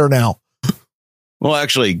 you're clutter now. Well,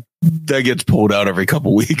 actually, that gets pulled out every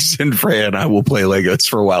couple weeks and Freya and I will play Legos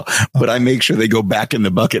for a while, but I make sure they go back in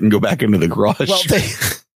the bucket and go back into the garage. Well,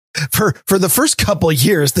 for the first couple of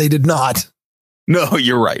years, they did not. No,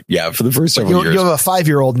 you're right. Yeah, for the first several years. You have a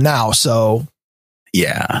 5-year-old now, so.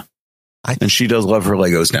 Yeah. And she does love her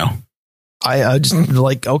Legos now. I just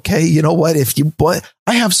like, okay, you know what?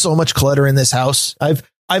 I have so much clutter in this house. I've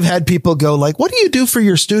had people go like, what do you do for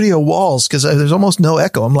your studio walls? Because there's almost no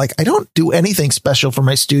echo. I'm like, I don't do anything special for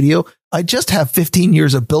my studio. I just have 15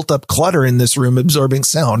 years of built up clutter in this room absorbing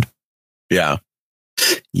sound. Yeah.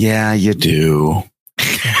 Yeah, you do.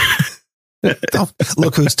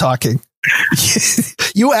 Look who's talking.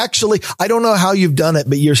 You actually, I don't know how you've done it,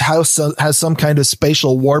 but your house has some kind of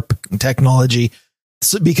spatial warp technology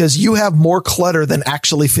because you have more clutter than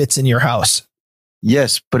actually fits in your house.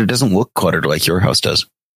 Yes, but it doesn't look cluttered like your house does.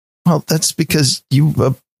 Well, that's because you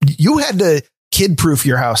had to kid proof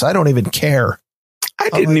your house. I don't even care. I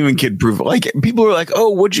didn't even kid proof. Like people are like, oh,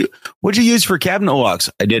 what'd you use for cabinet locks?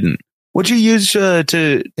 I didn't. What'd you use so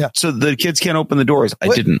the kids can't open the doors? I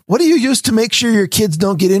didn't. What do you use to make sure your kids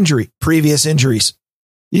don't get previous injuries?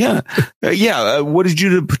 Yeah. What did you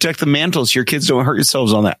do to protect the mantles so your kids don't hurt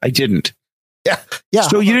yourselves on that? I didn't. Yeah.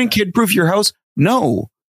 So you didn't kid proof your house? No.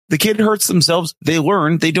 The kid hurts themselves. They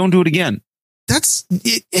learn. They don't do it again.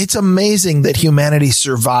 it's amazing that humanity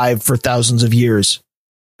survived for thousands of years.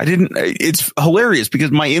 It's hilarious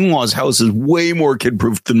because my in-laws' house is way more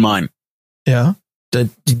kid-proof than mine. Yeah. Do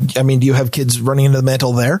you have kids running into the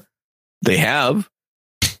mantle there? They have.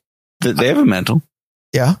 They have a mantle.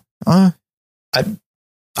 Yeah. I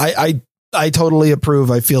totally approve.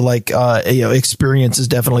 I feel like, experience is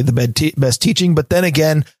definitely the best teaching. But then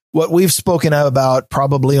again, what we've spoken about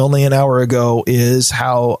probably only an hour ago is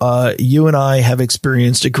how you and I have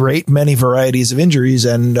experienced a great many varieties of injuries,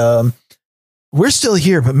 and we're still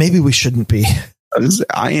here, but maybe we shouldn't be.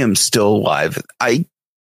 I am still alive. I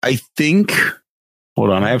think, hold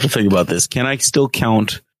on, I have to think about this. Can I still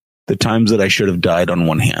count the times that I should have died on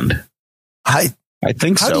one hand? I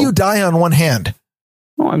think so. How do you die on one hand?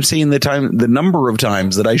 Well, I'm saying the number of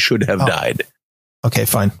times that I should have died. Okay,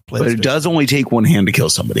 fine. But it does only take one hand to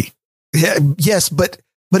kill somebody. Yeah, yes, but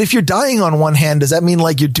if you're dying on one hand, does that mean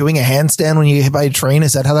like you're doing a handstand when you get hit by a train?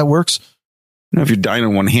 Is that how that works? No, if you're dying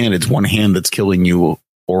on one hand, it's one hand that's killing you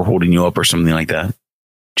or holding you up or something like that.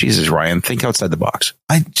 Jesus, Ryan, think outside the box.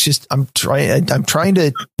 I'm trying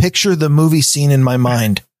to picture the movie scene in my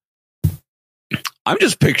mind. I'm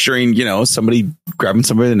just picturing, somebody grabbing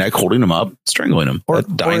somebody in the neck, holding them up, strangling them, or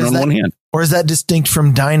dying on one hand. Or is that distinct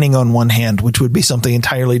from dining on one hand, which would be something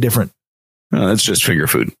entirely different? No, that's just finger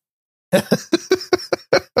food. And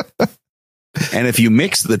if you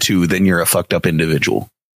mix the two, then you're a fucked up individual.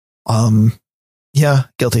 Yeah,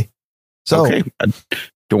 guilty. So, okay. I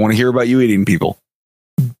don't want to hear about you eating people.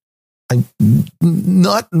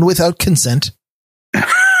 Not without consent.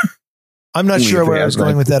 I'm not sure where I was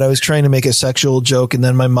going with that. I was trying to make a sexual joke, and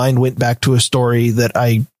then my mind went back to a story that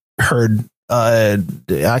I heard.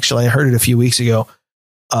 Actually, I heard it a few weeks ago.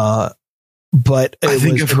 But I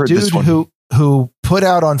think I've heard this one. Who put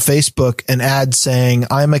out on Facebook an ad saying,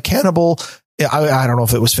 "I'm a cannibal." I don't know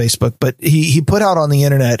if it was Facebook, but he put out on the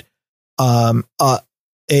internet an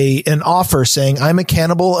offer saying, "I'm a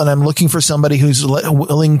cannibal and I'm looking for somebody who's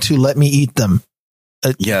willing to let me eat them."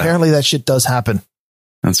 Apparently, that shit does happen.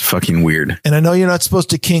 That's fucking weird. And I know you're not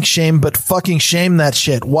supposed to kink shame, but fucking shame that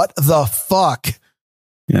shit. What the fuck?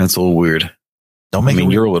 Yeah, it's a little weird.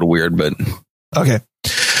 You're a little weird, but okay.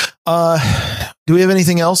 Do we have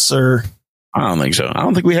anything else, or? I don't think so. I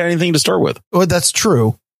don't think we had anything to start with. Well, that's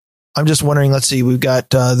true. I'm just wondering. Let's see. We've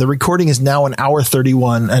got the recording is now an hour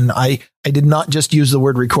 31, and I did not just use the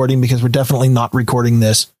word recording because we're definitely not recording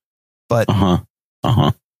this. But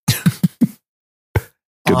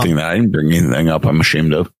Good thing that I didn't bring anything up I'm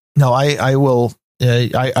ashamed of. No, I will.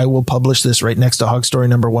 I will publish this right next to Hog Story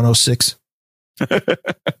number 106.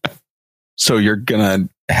 So you're gonna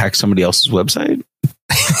hack somebody else's website?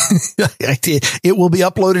 It will be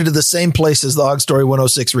uploaded to the same place as the Hog Story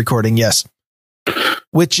 106 recording. Yes,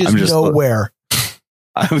 which is nowhere.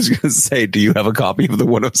 I was going to say, do you have a copy of the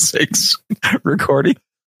 106 recording?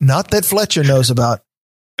 Not that Fletcher knows about.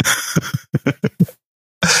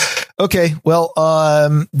 Okay, well,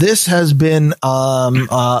 this has been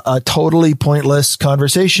a totally pointless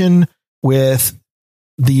conversation with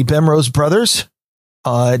the Bemrose brothers.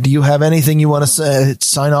 Do you have anything you want to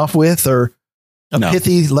sign off with, or a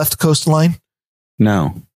pithy left coast line?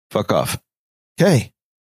 No, fuck off. Okay,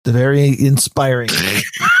 the very inspiring.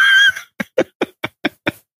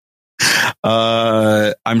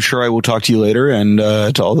 I'm sure I will talk to you later, and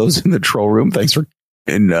to all those in the troll room, thanks for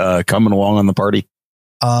coming along on the party.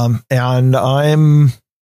 And I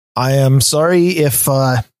am sorry if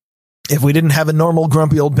we didn't have a normal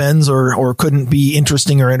grumpy old Benz or couldn't be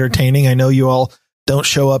interesting or entertaining. I know you all don't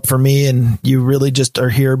show up for me, and you really just are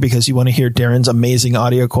here because you want to hear Darren's amazing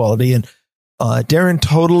audio quality. And Darren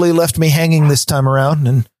totally left me hanging this time around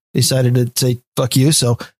and decided to say, fuck you.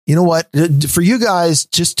 So you know what, for you guys,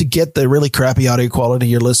 just to get the really crappy audio quality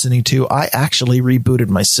you're listening to, I actually rebooted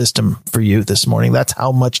my system for you this morning. That's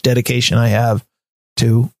how much dedication I have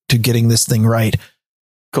to getting this thing right.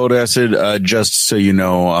 Cold Acid, just so you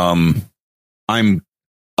know, I'm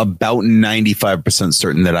about 95%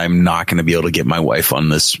 certain that I'm not going to be able to get my wife on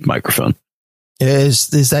this microphone. Is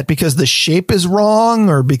that because the shape is wrong,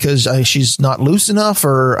 or because she's not loose enough,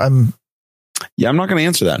 or Yeah, I'm not going to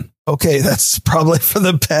answer that. Okay, that's probably for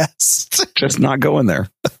the best. Just not going there.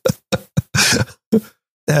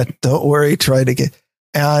 Don't worry. Try to get.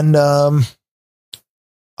 And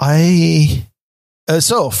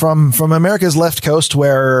so from America's left coast,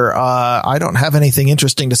 where I don't have anything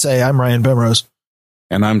interesting to say, I'm Ryan Bemrose.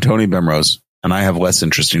 And I'm Tony Bemrose, and I have less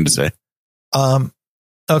interesting to say.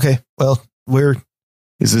 Okay, well,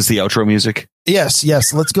 Is this the outro music?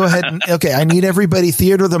 Yes. Let's go ahead and okay. I need everybody,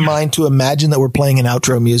 theater of the mind, to imagine that we're playing an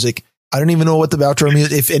outro music. I don't even know what the outro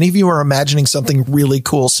music. If any of you are imagining something really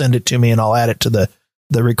cool, send it to me and I'll add it to the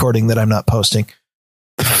recording that I'm not posting.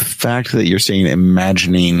 The fact that you're saying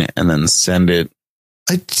imagining and then send it.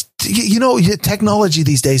 Technology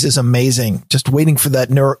these days is amazing. Just waiting for that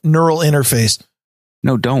neural interface.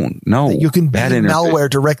 No, don't. No. You can beat malware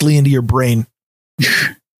directly into your brain.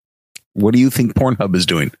 What do you think Pornhub is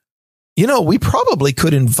doing? We probably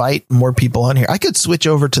could invite more people on here. I could switch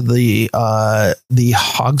over to the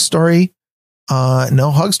Hog Story.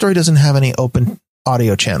 No, Hog Story doesn't have any open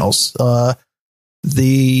audio channels.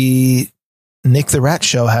 The Nick the Rat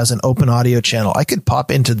Show has an open audio channel. I could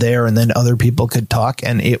pop into there and then other people could talk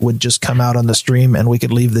and it would just come out on the stream and we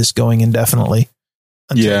could leave this going indefinitely.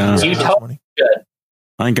 Yeah. I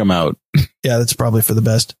think I'm out. Yeah, that's probably for the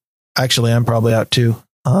best. Actually, I'm probably out too.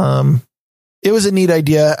 It was a neat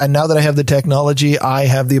idea. And now that I have the technology, I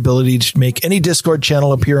have the ability to make any Discord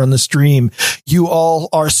channel appear on the stream. You all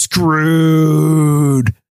are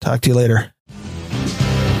screwed. Talk to you later.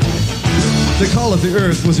 They call it the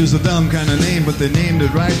Earth, which is a dumb kind of name, but they named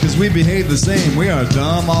it right because we behave the same. We are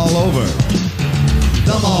dumb all over.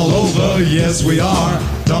 Dumb all over, yes we are.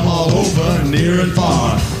 Dumb all over, near and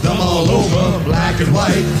far. Dumb all over, black and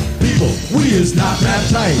white. People, we is not that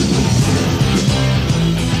tight.